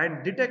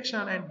and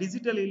detection and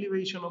digital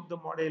elevation of the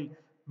model.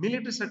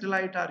 Military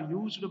satellites are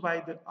used by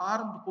the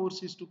armed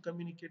forces to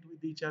communicate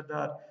with each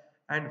other,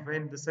 and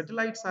when the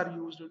satellites are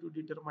used to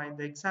determine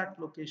the exact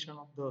location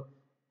of the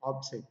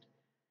object.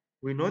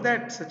 We know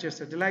that such a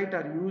satellite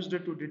are used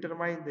to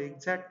determine the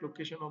exact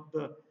location of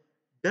the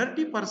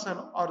dirty person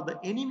or the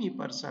enemy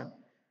person,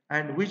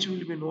 and which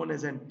will be known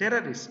as a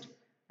terrorist.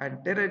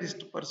 And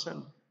terrorist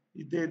person,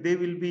 they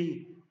will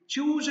be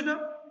chosen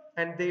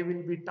and they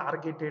will be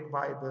targeted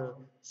by the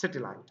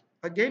satellite.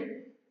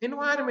 Again,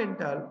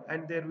 environmental,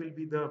 and there will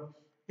be the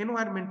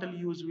environmental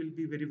use will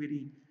be very,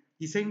 very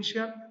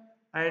essential.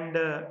 And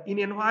in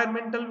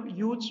environmental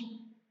use,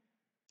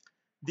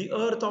 the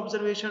Earth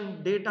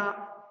observation data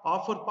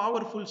offer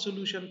powerful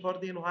solution for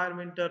the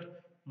environmental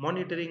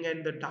monitoring,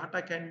 and the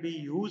data can be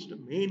used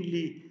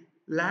mainly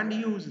land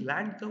use,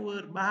 land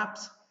cover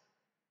maps,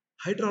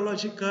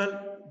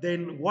 hydrological,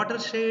 then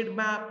watershed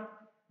map,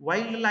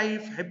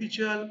 wildlife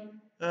habitual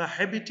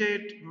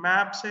habitat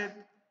maps आहेत,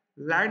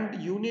 land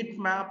unit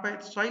map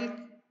आहेत, soil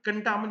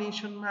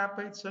contamination map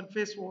आहेत,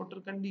 surface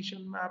water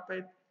condition map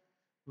आहेत,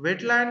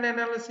 wetland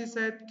analysis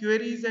आहेत,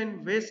 queries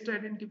and waste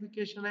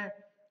identification आहे,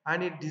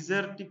 आणि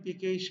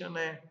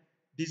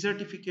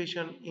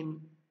desertification in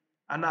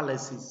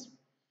analysis.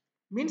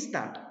 Means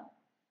that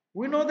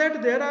we know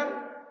that there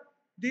are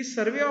the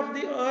survey of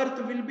the earth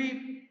will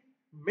be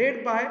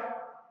made by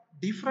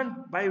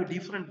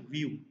different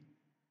view.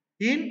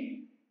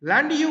 In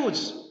land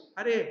use,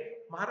 अरे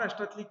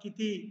महाराष्ट्रातली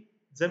किती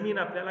जमीन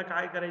आपल्याला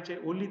काय करायची,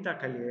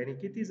 ओलिताखाली आहे आणि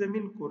किती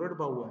जमीन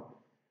कोरडवाहू आहे.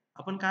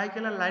 आपण काय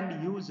केलं,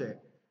 लँड यूज आहे.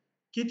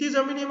 किती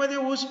जमिनीमध्ये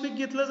ऊस पीक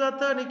घेतलं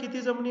जातं आणि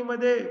किती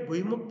जमिनीमध्ये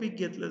भुईमुग पीक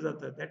घेतलं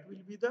जातं, that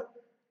will be the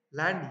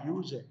land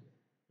use आहे.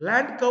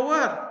 लँड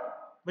कव्हर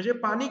म्हणजे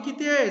पाणी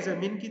किती आहे,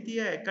 जमीन किती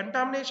आहे,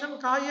 कंटामिनेशन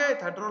काय आहे,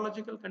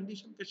 हायड्रोलॉजिकल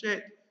कंडिशन कसे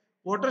आहेत,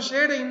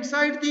 watershed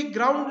inside the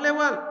ground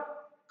level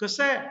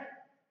कसं आहे,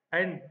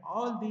 and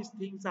all these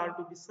things are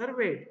to be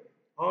surveyed.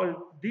 All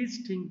these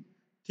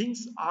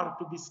things are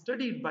to be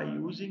studied by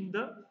using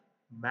the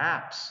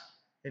maps,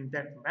 and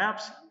that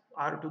maps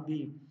are to be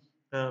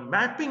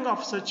mapping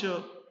of such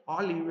a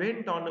all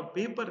event on a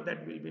paper,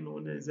 that will be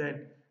known as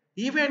an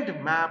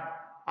event map,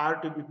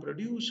 are to be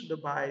produced uh,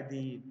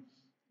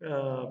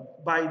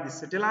 by the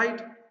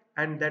satellite,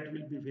 and that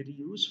will be very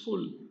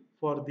useful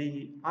for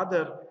the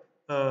other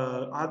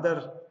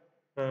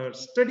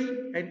study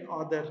and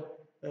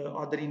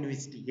other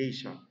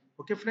investigation.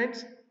 Okay,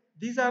 friends,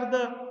 these are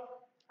the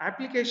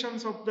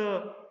applications of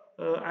the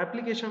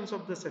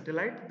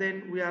satellite.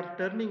 Then we are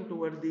turning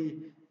toward the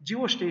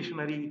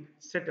geostationary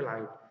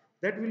satellite,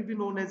 that will be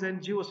known as a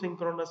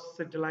geosynchronous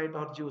satellite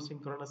or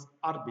geosynchronous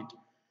orbit.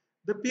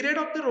 The period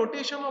of the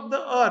rotation of the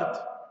earth,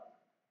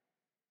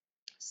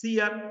 see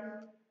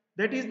here,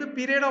 that is the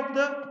period of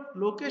the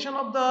location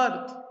of the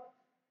earth,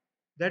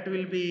 that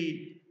will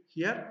be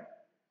here.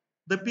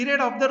 The period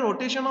of the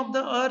rotation of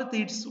the earth,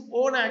 its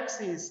own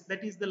axis,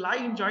 that is the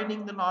line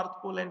joining the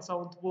north pole and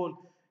south pole,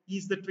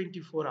 is the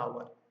 24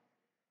 hour.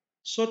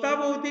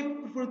 स्वतःभोवती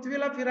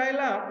पृथ्वीला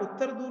फिरायला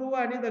उत्तर ध्रुव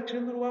आणि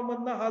दक्षिण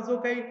ध्रुवामधनं हा जो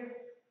काही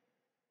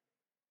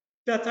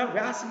त्याचा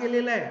व्यास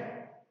गेलेला आहे,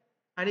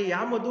 आणि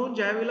यामधून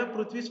ज्या वेळेला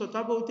पृथ्वी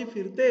स्वतःभोवती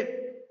फिरते,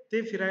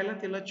 ते फिरायला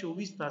त्याला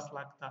 24 तास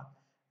लागतात.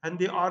 And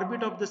the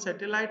orbit of the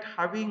satellite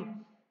having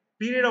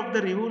period of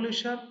the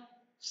revolution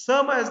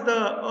same as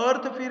the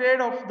earth period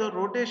of the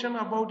rotation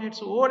about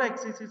its own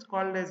axis is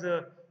called as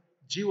a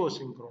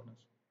geosynchronous.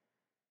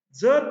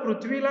 जर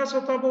पृथ्वीला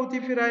स्वतःभोवती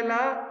फिरायला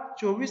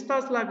 24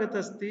 तास लागत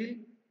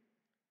असतील,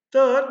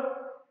 तर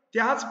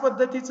त्याच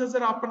पद्धतीचं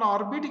जर आपण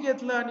ऑर्बिट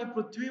घेतलं आणि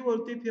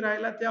पृथ्वीवरती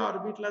फिरायला त्या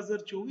ऑर्बिटला जर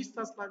 24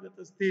 तास लागत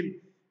असतील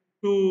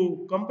to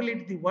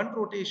complete the one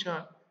rotation,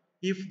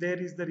 if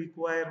there is the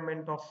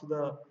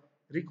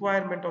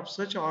requirement of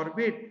such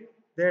orbit,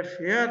 that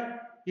here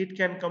it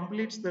can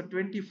complete the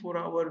 24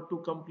 hour to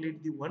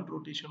complete the one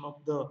rotation of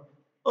the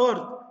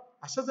earth.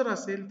 असं जर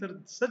असेल तर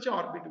such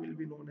orbit will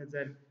be known as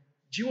an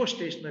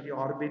geostationary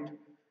orbit.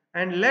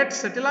 And let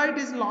satellite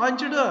is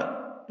launched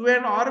to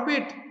an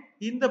orbit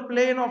in the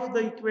plane of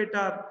the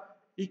equator.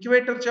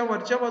 इक्वेटरच्या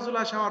वरच्या बाजूला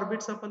अशा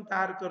orbits आपण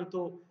तयार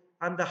करतो,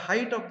 and the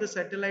height of the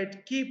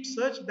satellite keep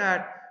such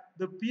that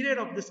the period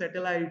of the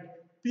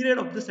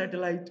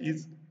satellite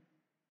is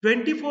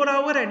 24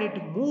 hour and it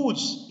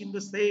moves in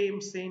the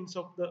same sense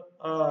of the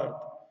earth.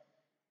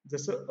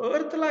 जसं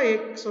अर्थला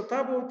एक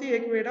स्वतःभोवती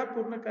एक वेढा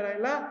पूर्ण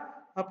करायला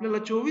आपल्याला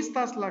 24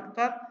 तास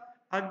लागतात,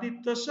 अगदी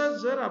तसंच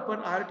जर आपण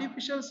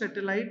आर्टिफिशियल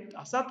सॅटेलाइट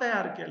असा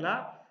तयार केला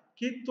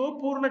की तो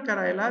पूर्ण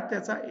करायला,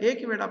 त्याचा एक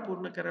वेढा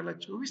पूर्ण करायला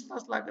 24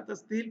 तास लागत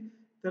असतील,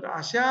 तर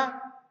अशा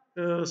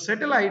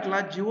सॅटेलाइटला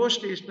जिओ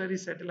स्टेशनरी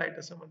सॅटेलाइट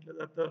असं म्हटलं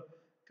जातं.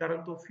 कारण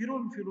तो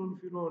फिरून फिरून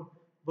फिरून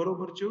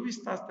बरोबर 24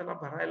 तास त्याला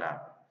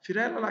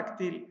फिरायला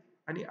लागतील,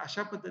 आणि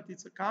अशा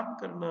पद्धतीचं काम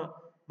करणं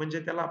म्हणजे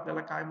त्याला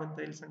आपल्याला काय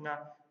म्हणता येईल सांगा,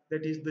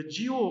 that is the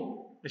Jio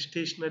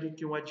stationery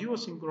किंवा जिओ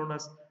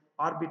सिंक्रोनस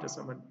ऑर्बिट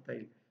असं म्हणता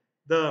येईल.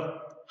 The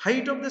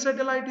height of the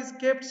satellite is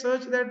kept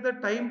such that the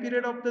time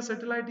period of the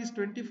satellite is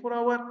 24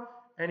 hour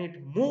and it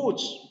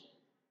moves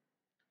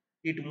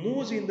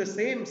in the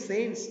same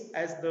sense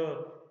as the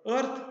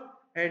earth,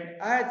 and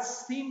as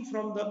seen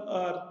from the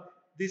earth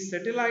this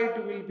satellite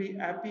will be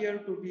appear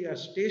to be a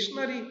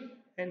stationary,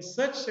 and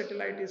such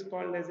satellite is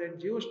called as a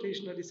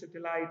geostationary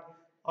satellite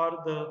or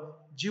the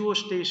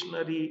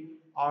geostationary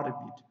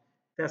orbit.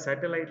 त्या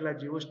सॅटेलाइटला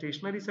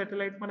जिओस्टेशनरी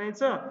satellite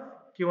म्हणायचं,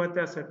 किंवा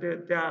त्या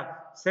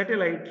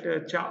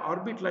सॅटेलाइटच्या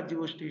ऑर्बिटला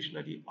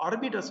जिओस्टेशनरी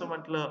orbit असं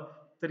म्हटलं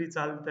तरी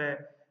चालतंय.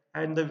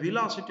 And the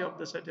velocity of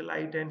the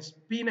satellite and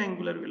spin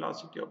angular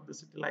velocity of the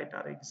satellite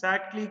are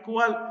exactly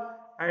equal,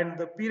 and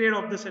the period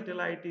of the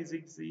satellite is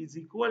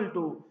equal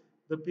to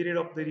the period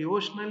of the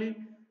revolutionary,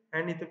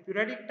 and the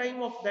periodic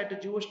time of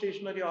that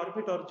geostationary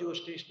orbit or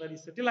geostationary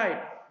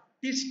satellite,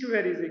 t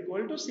square is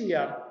equal to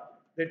cr,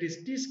 that is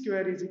t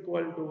square is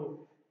equal to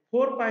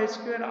 4 pi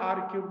square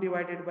r cube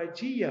divided by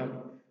gm,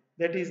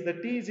 that is the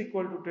t is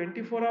equal to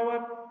 24 hour,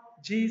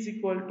 g is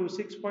equal to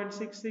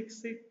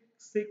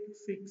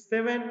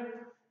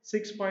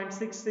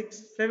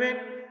 6.667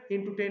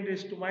 into 10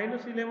 raised to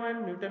minus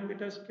 11 Newton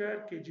meter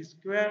square kg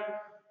square.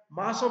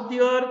 Mass of the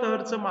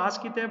earthचं mass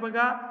किती आहे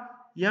बघा,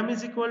 m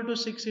is equal to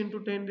 6 into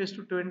 10 raised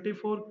to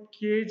 24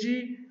 kg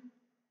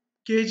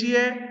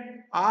आहे.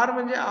 r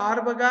म्हणजे r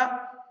बघा,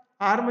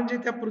 r म्हणजे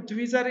त्या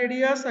पृथ्वीचा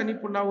radius आणि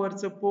पुन्हा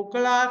वरचं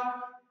पोकळ r,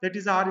 that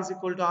is r is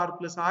equal to r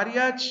plus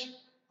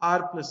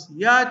r plus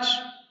h,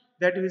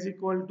 that is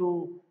equal to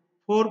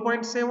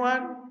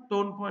 4.7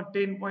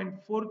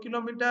 10.4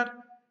 kilometer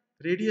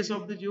radius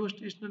of the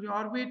geostationary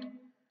orbit,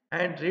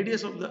 and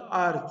radius of the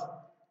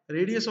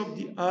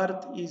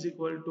earth is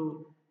equal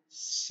to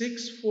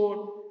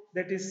 64,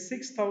 that is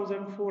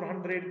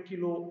 6400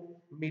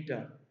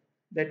 kilometer,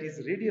 that is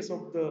radius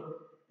of the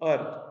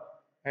earth,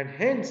 and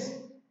hence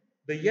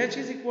the h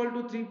is equal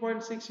to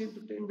 3.6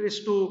 into 10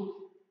 raised to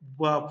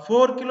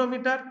 4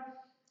 kilometer,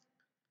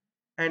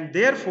 and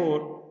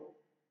therefore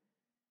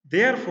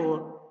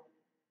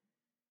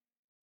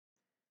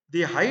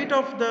the height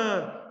of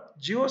the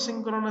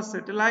geosynchronous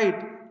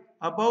satellite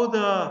above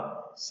the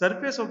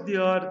surface of the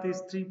earth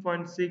is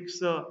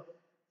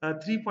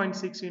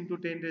 3.6 into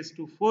 10 raised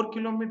to 4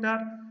 kilometer,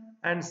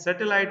 and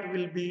satellite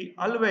will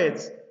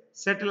always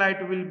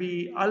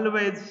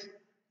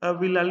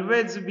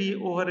be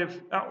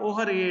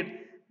overhead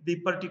the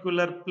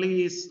particular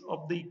place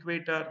of the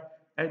equator,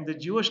 and the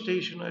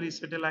geostationary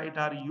satellite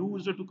are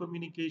used to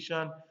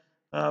communication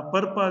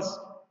purpose,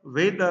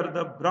 whether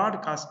the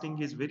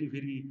broadcasting is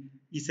very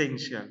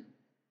essential.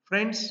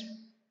 Friends,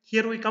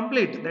 here we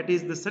complete, that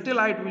is the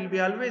satellite will be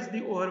always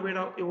the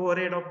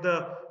overhead of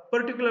the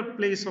particular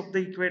place of the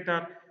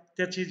equator.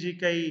 त्याची जी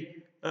काही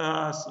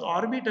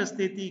orbit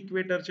असते ती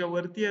इक्वेटरच्या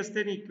वरती असते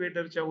आणि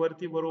इक्वेटरच्या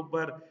वरती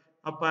बरोबर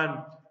आपण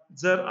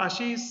जर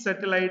अशी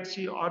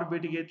सॅटेलाइटची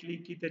ऑर्बिट घेतली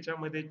की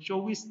त्याच्यामध्ये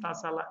 24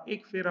 तासाला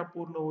एक फेरा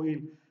पूर्ण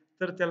होईल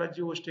तर त्याला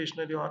जिओ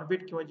स्टेशनरी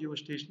ऑर्बिट किंवा जिओ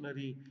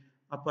स्टेशनरी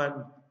आपण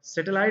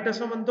सॅटेलाइट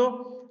असं म्हणतो.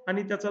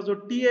 आणि त्याचा जो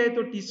टी आहे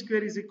तो T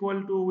square is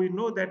equal to, we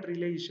know that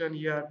relation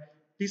here,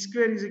 T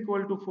square is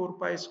equal to 4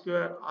 pi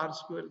square are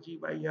square ji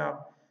bye M,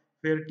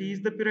 wear T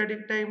is the periodic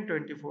time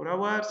 24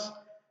 hours,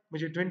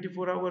 म्हणजे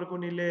 24 our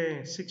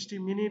गुणिले 60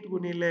 minute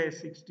गुणिले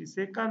 60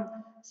 second,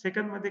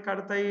 second मध्ये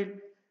काढता येईल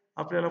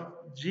आपल्याला.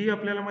 जी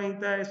आपल्याला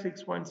माहित आहे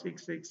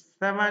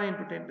 6.667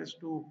 into 10 raised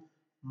to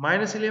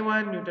minus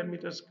 11 Newton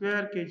metre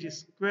square kg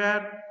square.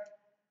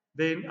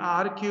 Then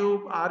r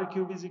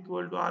cube is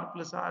equal to r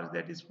plus r,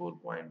 that is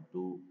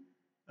 4.2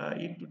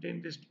 into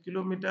 10 raised to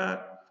kilometer,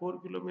 4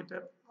 kilometer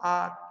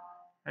r,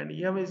 and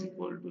m is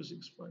equal to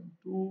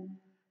 6.2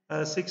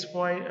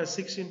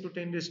 6 into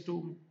 10 raised to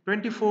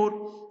 24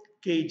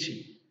 kg.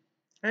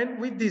 And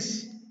with this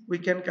we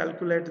can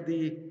calculate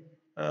the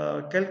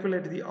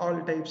all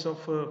types of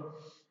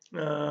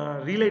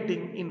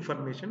relating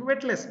information.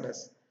 Weightlessness,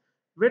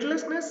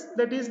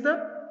 that is the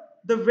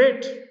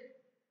weight.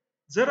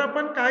 जर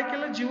आपण काय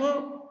केलं,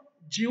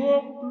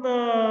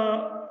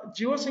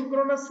 Jio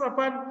synchronous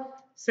आपण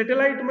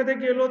satellite मध्ये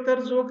गेलो तर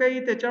जो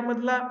काही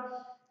त्याच्यामधला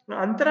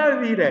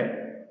अंतराळवीर आहे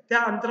त्या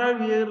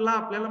अंतराळवीरला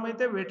आपल्याला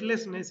माहिती आहे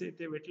वेटलेसनेस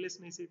येते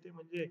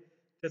म्हणजे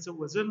त्याचं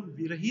वजन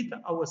विरहित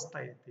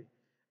अवस्था येते.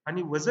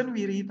 आणि वजन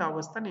विरहित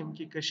अवस्था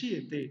नेमकी कशी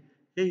येते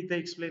हे इथे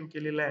एक्सप्लेन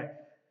केलेलं आहे.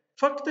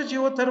 फक्त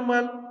जिओ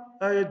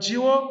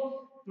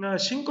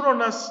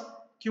सिंक्रोनस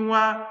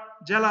किंवा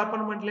ज्याला आपण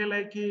म्हटलेलं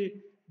आहे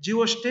की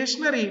जिओ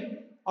स्टेशनरी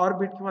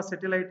ऑर्बिट किंवा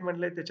सॅटेलाइट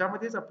म्हटलंय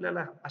त्याच्यामध्येच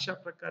आपल्याला अशा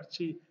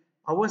प्रकारची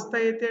अवस्था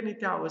येते आणि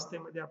त्या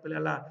अवस्थेमध्ये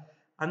आपल्याला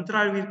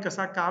अंतराळवीर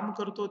कसा काम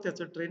करतो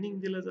त्याचं ट्रेनिंग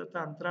दिलं जातं,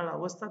 अंतराळ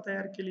अवस्था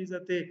तयार केली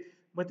जाते.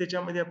 मग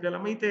त्याच्यामध्ये आपल्याला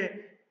माहिती आहे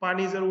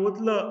पाणी जर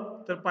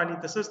ओतलं तर पाणी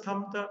तसंच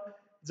थांबतं,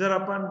 जर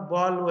आपण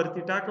बॉल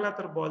वरती टाकला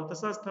तर बॉल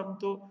तसाच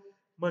थांबतो.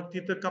 मग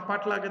तिथं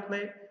कपाट लागत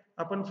नाही,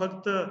 आपण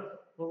फक्त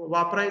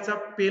वापरायचा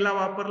पेला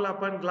वापरला,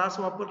 आपण ग्लास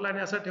वापरला आणि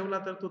असा ठेवला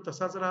तर तो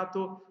तसाच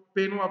राहतो,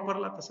 पेन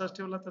वापरला तसाच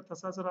ठेवला तर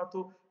तसाच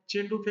राहतो,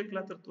 चेंडू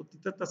फेकला तर तो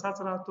तिथं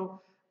तसाच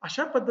राहतो.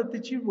 अशा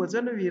पद्धतीची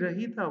वजन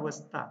विरहित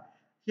अवस्था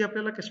ही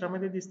आपल्याला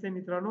कशामध्ये दिसते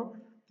मित्रांनो,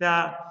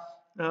 त्या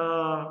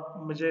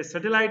म्हणजे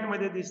सॅटेलाइट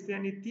मध्ये दिसते.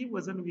 आणि ती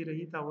वजन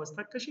विरहित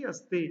अवस्था कशी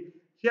असते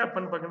हे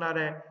आपण बघणार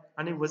आहे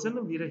आणि वजन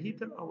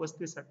विरहित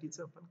अवस्थेसाठीच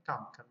आपण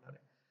काम करणार आहे.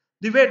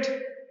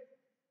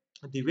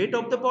 The weight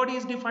of the body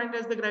is defined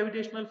as the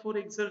gravitational force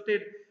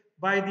exerted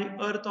by the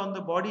earth on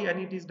the body,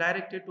 and it is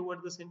directed toward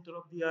the center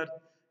of the earth.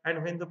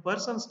 And when the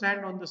person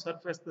stand on the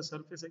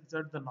surface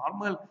exert the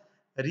normal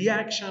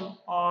reaction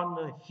on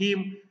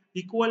him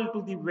equal to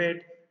the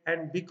weight, and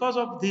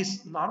because of this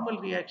normal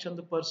reaction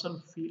the person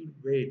feel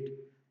weight.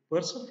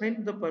 When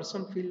the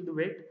person feel the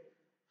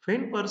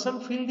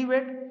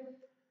weight,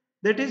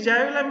 that is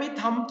ज्यावेळेला मी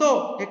थांबतो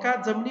एका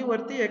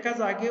जमिनीवरती एका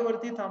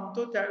जागेवरती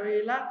थांबतो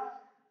त्यावेळेला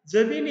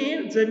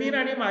जमीन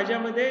आणि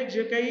माझ्यामध्ये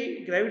जे काही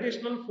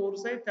ग्रॅव्हिटेशनल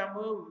फोर्स आहे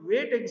त्यामुळे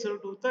वेट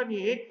एक्सर्ट होतं आणि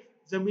हे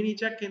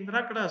जमिनीच्या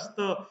केंद्राकडे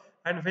असतं.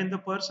 And when the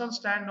person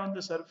stand on the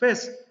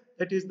surface,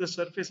 that is the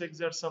surface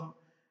exert some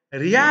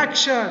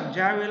reaction.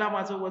 ज्या वेळेला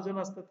माझं वजन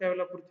असतं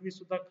त्यावेळेला पृथ्वी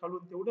सुद्धा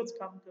खालून तेवढंच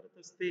काम करत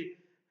असते.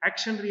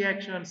 ऍक्शन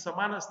रिॲक्शन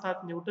समान असतात,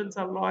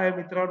 न्यूटनचा लॉ आहे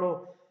मित्रांनो.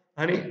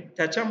 आणि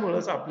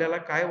त्याच्यामुळेच आपल्याला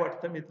काय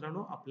वाटतं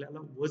मित्रांनो, आपल्याला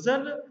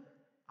वजन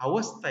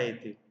अवस्था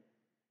येते.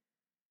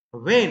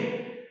 When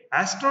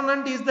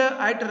astronaut is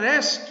at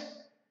rest,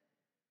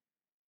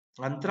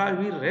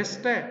 अंतराळवीर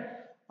rest आहे,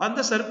 on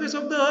the surface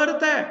of the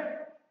earth आहे,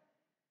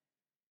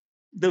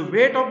 the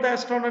weight of the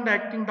astronaut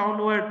acting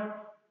downward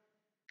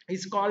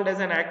is called as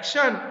an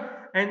action,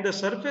 and the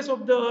surface of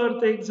the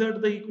earth exert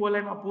the equal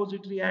and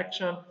opposite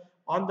reaction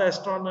on the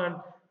astronaut,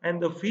 and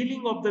the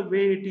feeling of the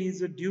weight is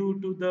due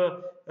to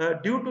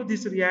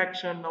this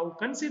reaction. Now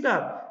consider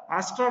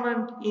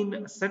astronaut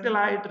in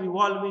satellite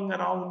revolving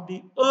around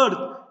the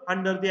earth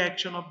under the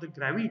action of the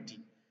gravity.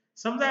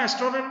 समजा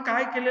ऍस्ट्रॉनॉट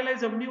काय केलेलं आहे,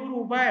 जमिनीवर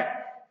उभा आहे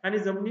आणि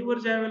जमिनीवर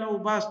ज्या वेळेला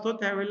उभा असतो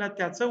त्यावेळेला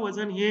त्याचं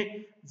वजन हे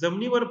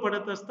जमिनीवर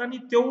पडत असतं आणि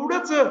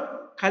तेवढंच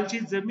खालची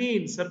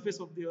जमीन सरफेस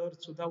ऑफ द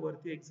अर्थ सुद्धा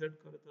वरती एक्झर्ट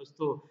करत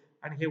असतो.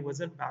 आणि हे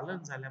वजन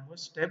बॅलन्स झाल्यामुळे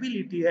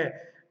स्टॅबिलिटी आहे.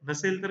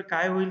 नसेल तर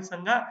काय होईल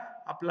सांगा,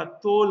 आपला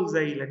तोल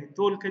जाईल. आणि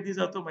तोल कधी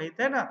जातो माहित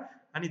आहे ना,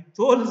 आणि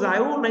तोल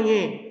जाऊ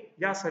नये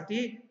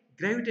यासाठी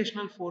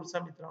ग्रॅव्हिटेशनल फोर्सचा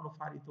मित्रांनो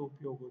फार इथं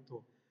उपयोग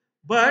होतो.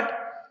 But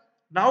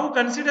now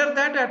consider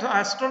that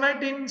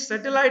astronaut in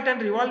satellite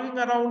and revolving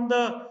around the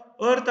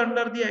earth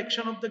under the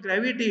action of the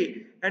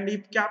gravity, and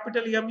if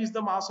capital M is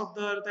the mass of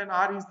the earth and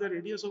R is the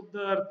radius of the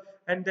earth,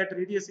 and that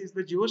radius is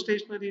the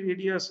geostationary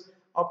radius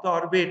of the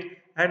orbit,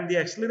 and the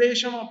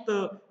acceleration of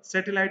the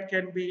satellite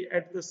can be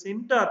at the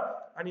center,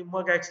 and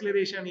mug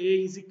acceleration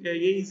A is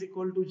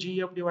equal to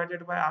GM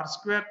divided by R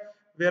square,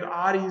 where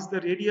R is the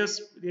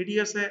radius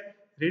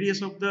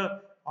of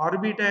the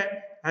orbit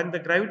आहे, and the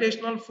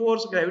gravitational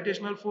force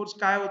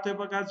काय होतोय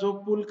बघा, जो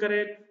पुल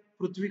करेल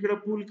पृथ्वीकडे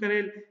पुल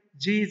करेल,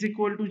 G is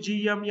equal to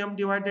GM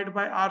divided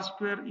by R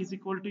square is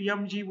equal to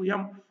mg,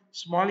 m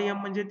small m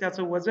म्हणजे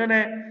त्याचं वजन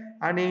आहे,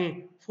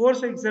 आणि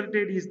force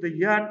exerted is the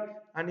n,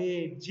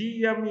 आणि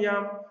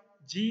GMM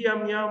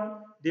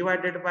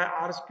divided by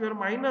R square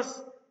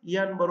minus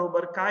n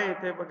बरोबर काय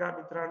येते बघा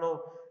मित्रांनो,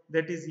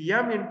 दॅट इज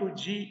m इंटू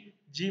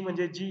जी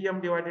म्हणजे GM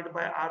divided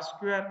by R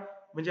square,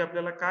 म्हणजे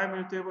आपल्याला काय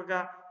मिळतोय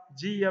बघा,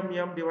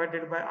 GMM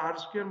divided by R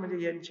square,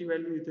 म्हणजे n ची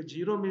व्हॅल्यू इथे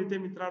 0 मिळते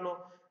मित्रांनो,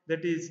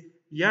 that is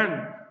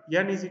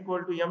n is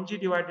equal to mg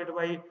divided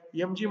by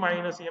mg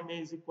minus ma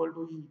is equal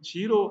to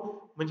 0,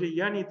 म्हणजे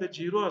n इथं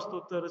 0 असतो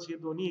तरच हे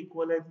दोन्ही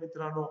इक्वल आहेत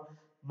मित्रांनो,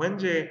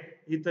 म्हणजे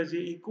इथं जे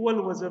इक्वल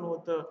वजन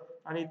होतं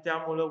आणि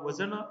त्यामुळं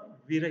वजन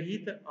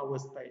विरहित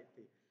अवस्था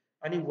येते,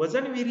 आणि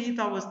वजन विरहित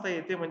अवस्था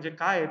येते म्हणजे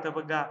काय येतं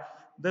बघा,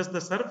 thus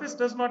the surface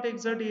does not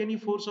exert any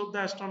force of the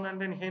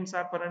astronaut and hence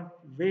apparent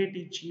weight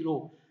is 0,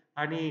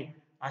 आणि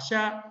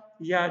अशा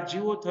या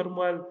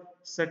जिओथर्मल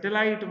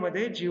सॅटेलाइट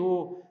मध्ये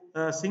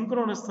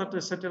सिंक्रोनस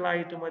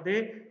सॅटेलाइट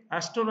मध्ये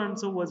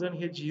ॲस्ट्रॉनॉटचं वजन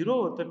हे 0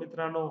 होतं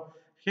मित्रांनो,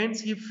 hence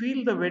he feel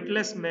the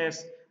weightlessness,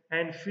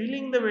 and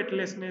feeling the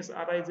weightlessness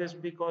arises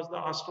because the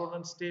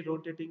astronaut stay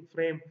rotating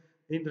frame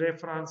in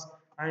reference,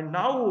 and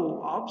now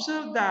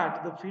observe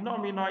that the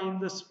phenomena in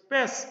the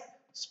space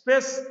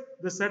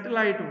the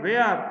satellite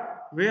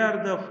where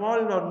the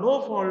fall or no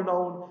fall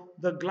down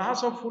the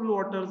glass of full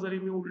water, जरी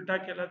मी उलटा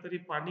केला तरी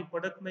पाणी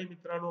पडत नाही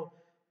मित्रांनो,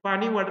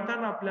 पाणी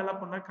वडताना आपल्याला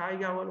पुन्हा काय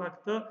घ्यावं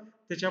लागतं,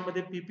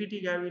 त्याच्यामध्ये पीपीटी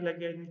घ्यावी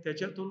लागेल आणि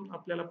त्याच्यातून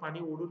आपल्याला पाणी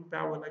ओढून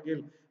प्यावं लागेल,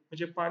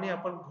 म्हणजे पाणी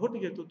आपण घोट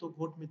घेतो, तो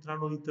घोट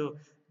मित्रांनो इथं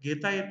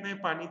घेता येत नाही,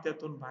 पाणी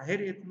त्यातून बाहेर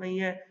येत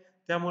नाहीये,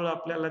 त्यामुळे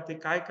आपल्याला ते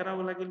काय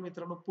करावं लागेल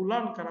मित्रांनो, पुल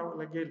ऑन करावं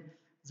लागेल,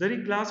 जरी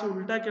ग्लास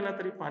उलटा केला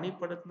तरी पाणी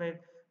पडत नाही,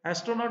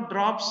 ॲस्ट्रॉनॉट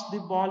ड्रॉप्स दी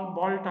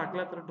बॉल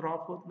टाकला तर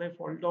ड्रॉप होत नाही,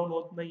 फॉल डाऊन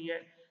होत नाहीये,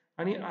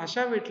 आणि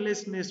अशा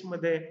वेटलेसनेस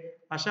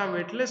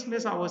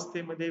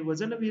अवस्थेमध्ये,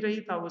 वजन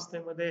विरहित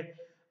अवस्थेमध्ये,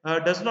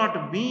 does not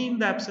mean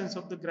the absence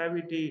of the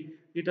gravity,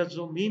 it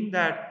also mean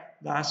that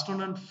the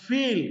astronaut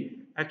feel,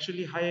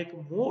 actually हा एक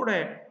मोड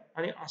आहे,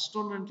 आणि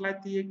ॲस्ट्रॉनॉटला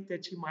ती एक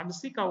त्याची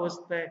मानसिक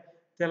अवस्था आहे,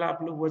 त्याला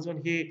आपलं वजन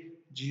हे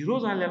 0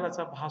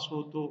 झालेलाचा भास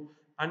होतो,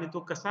 आणि तो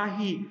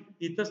कसाही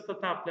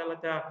इतस्ततः आपल्याला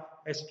त्या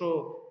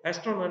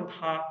ॲस्ट्रॉनॉट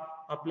हा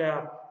आपल्या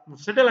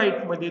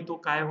सॅटेलाइट मध्ये तो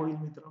काय होईल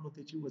मित्रांनो,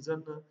 त्याची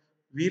वजन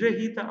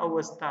विरहित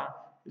अवस्था,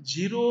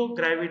 0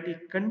 ग्रॅव्हिटी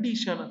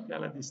कंडिशन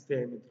आपल्याला दिसते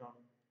आहे मित्रांनो.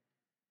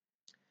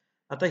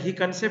 आता ही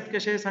कन्सेप्ट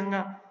कशी आहे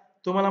सांगा,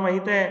 तुम्हाला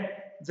माहित आहे,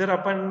 जर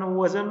आपण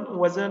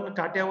वजन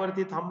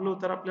काट्यावरती थांबलो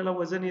तर आपल्याला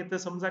वजन येतं,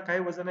 समजा काय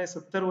वजन आहे,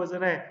 70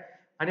 वजन आहे,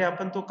 आणि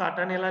आपण तो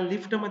काटा नेला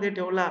लिफ्ट मध्ये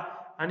ठेवला,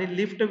 आणि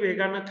लिफ्ट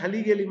वेगानं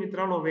खाली गेली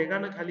मित्रांनो,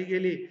 वेगानं खाली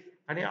गेली,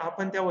 आणि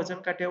आपण त्या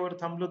वजन काट्यावर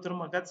थांबलो तर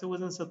मगाचं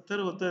वजन 70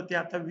 होतं, ते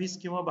आता 20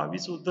 किंवा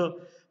 22 होतं.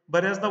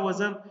 बऱ्याचदा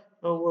वजन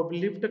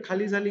लिफ्ट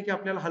खाली झाली की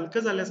आपल्याला हलकं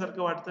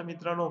झाल्यासारखं वाटतं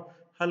मित्रांनो,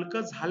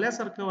 हलकं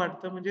झाल्यासारखं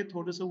वाटतं म्हणजे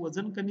थोडंसं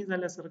वजन कमी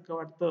झाल्यासारखं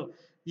वाटतं,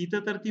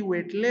 इथं तर ती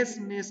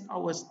वेटलेसनेस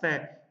अवस्था आहे.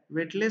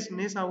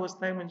 वेटलेसनेस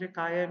अवस्था आहे म्हणजे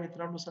काय आहे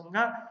मित्रांनो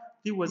सांगा,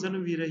 ती वजन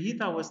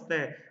विरहित अवस्था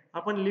आहे.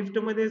 आपण लिफ्ट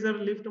मध्ये जर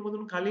लिफ्ट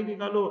मधून खाली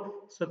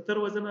निघालो, 70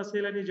 वजन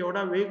असेल, आणि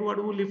जेवढा वेग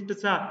वाढवू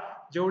लिफ्टचा,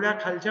 जेवढ्या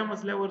खालच्या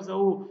मजल्यावर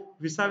जाऊ,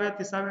 20व्या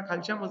 30व्या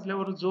खालच्या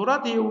मजल्यावर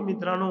जोरात येऊ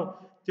मित्रांनो,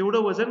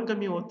 तेवढं वजन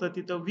कमी होतं,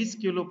 तिथं 20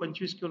 किलो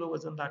 25 किलो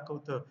वजन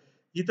दाखवतं,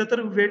 इथं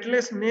तर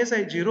वेटलेसनेस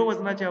आहे, 0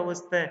 वजनाची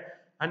अवस्था आहे,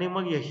 आणि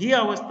मग ही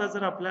अवस्था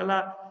जर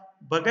आपल्याला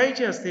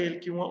बघायची असेल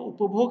किंवा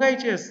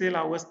उपभोगायची असेल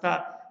अवस्था,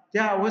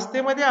 त्या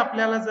अवस्थेमध्ये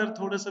आपल्याला जर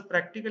थोडंसं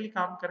प्रॅक्टिकली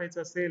काम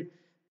करायचं असेल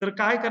तर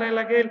काय करायला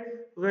लागेल,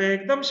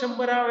 एकदम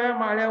 100व्या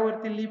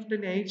माळ्यावरती लिफ्ट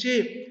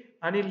न्यायची,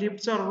 आणि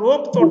लिफ्टचा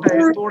रोप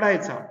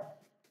तोडायचा,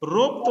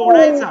 रोप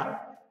तोडायचा,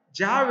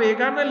 ज्या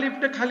वेगानं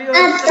लिफ्ट खाली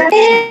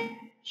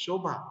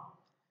शोभा,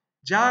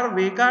 ज्या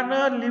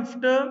वेगानं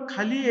लिफ्ट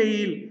खाली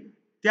येईल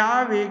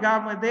त्या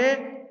वेगामध्ये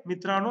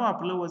मित्रांनो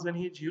आपलं वजन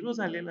हे 0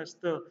 झालेलं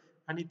असतं,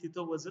 आणि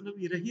तिथं वजन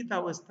विरहित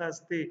अवस्था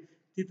असते,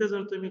 तिथं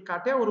जर तुम्ही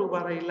काट्यावर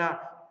उभा राहिला,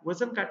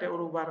 वजन काट्यावर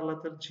उभा राहिला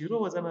तर 0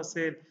 वजन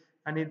असेल,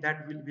 आणि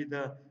that will be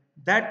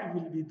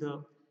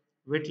the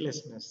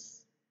weightlessness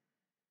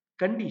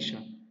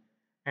condition,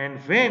 and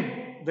when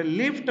the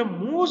lift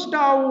moves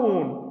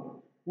down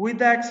with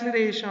the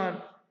acceleration,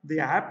 the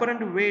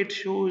apparent weight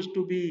shows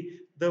to be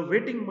the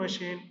weighting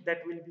machine, that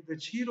will be the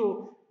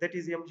 0, that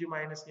is mg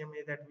minus ma,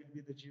 that will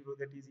be the 0,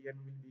 that is n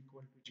will be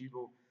equal to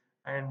 0,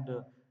 and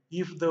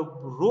if the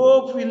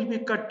rope will be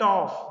cut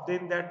off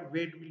then that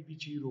weight will be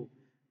 0,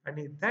 and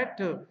in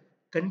that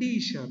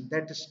condition,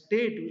 that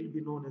state will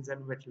be known as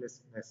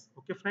weightlessness.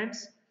 Okay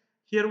friends,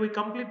 here we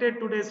completed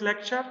today's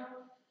lecture.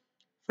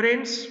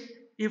 Friends,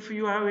 If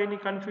you have any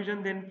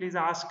confusion, then please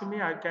ask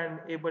me. I can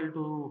able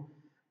to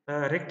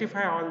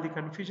rectify all the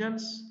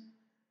confusions.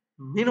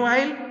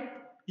 Meanwhile,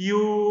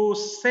 you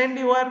send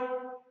your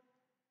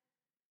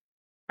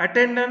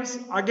attendance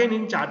again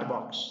in chat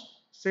box.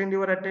 Send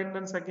your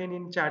attendance again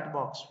in chat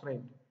box,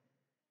 friend.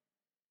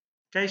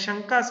 काही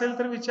शंका असेल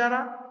तर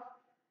विचारा.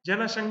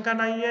 ज्यांना शंका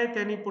नाही आहे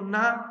त्यांनी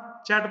पुन्हा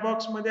चॅट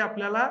बॉक्स मध्ये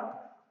आपल्याला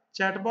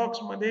चॅट बॉक्स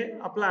मध्ये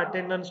आपला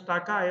अटेंडन्स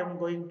टाका. I am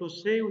going to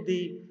save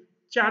the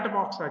chat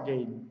box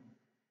again.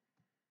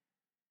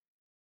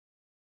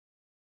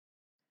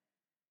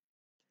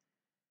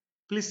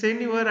 Please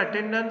send your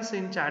attendance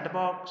in chat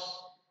box.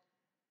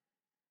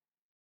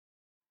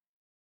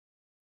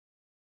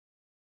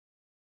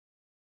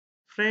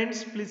 Friends,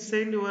 please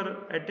send your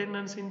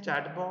attendance in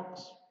chat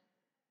box.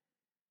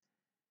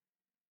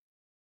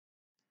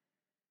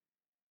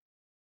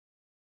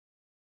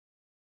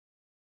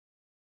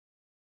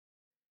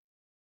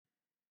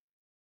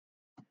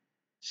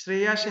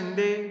 Shreya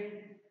Shinde,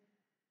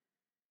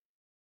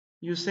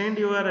 you send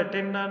your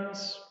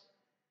attendance.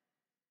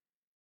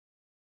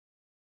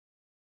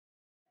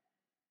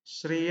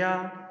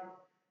 Shreya,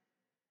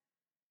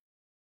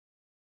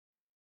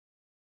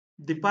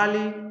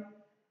 Dipali,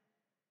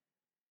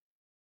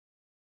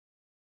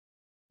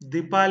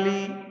 Dipali,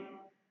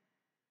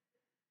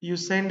 you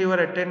send your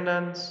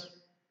attendance.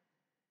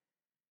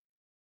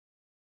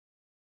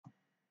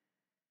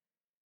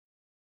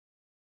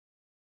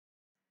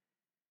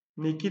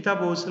 Nikita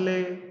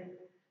Bosle,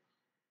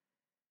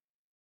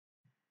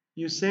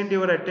 you send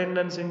your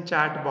attendance in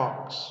chat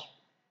box.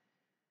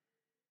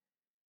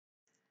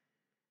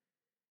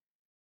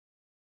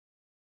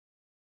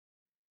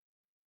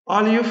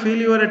 All you fill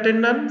your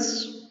attendance.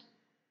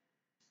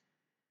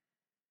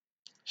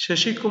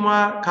 Shashi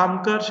Kumar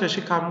Khamkar,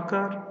 Shashi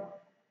Khamkar.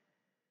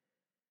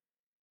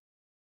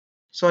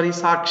 Sorry,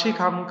 Sakshi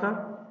Khamkar.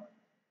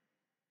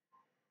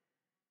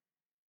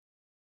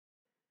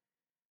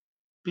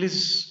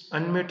 Please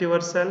unmute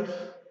yourself.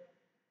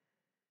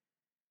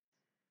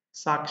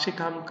 Sakshi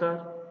Khamkar.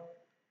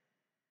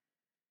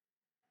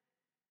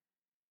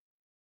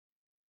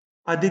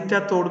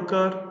 Aditya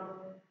Todkar.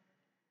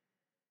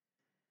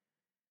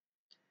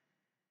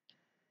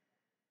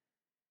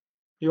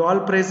 You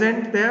all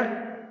present there?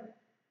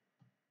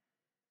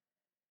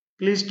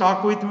 Please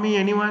talk with me,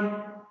 anyone?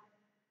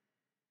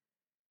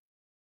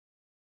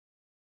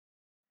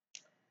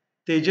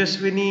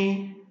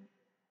 Tejaswini.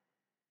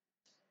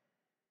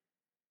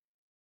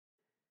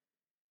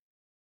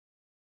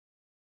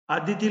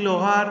 Aditi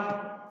Lohar.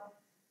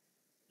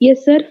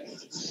 Yes, sir.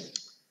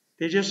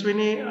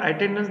 Tejaswini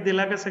attendance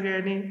दिला का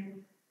सगळ्यांनी?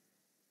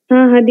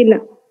 हा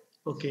दिला.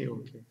 Okay,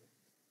 okay.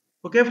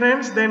 Okay,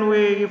 friends, then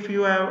if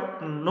you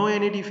have no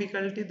any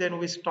difficulty, then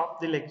we stop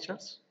the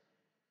lectures.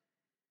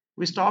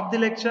 We stop the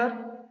lecture.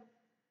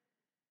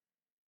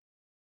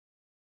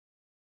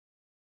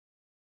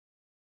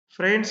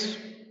 Friends,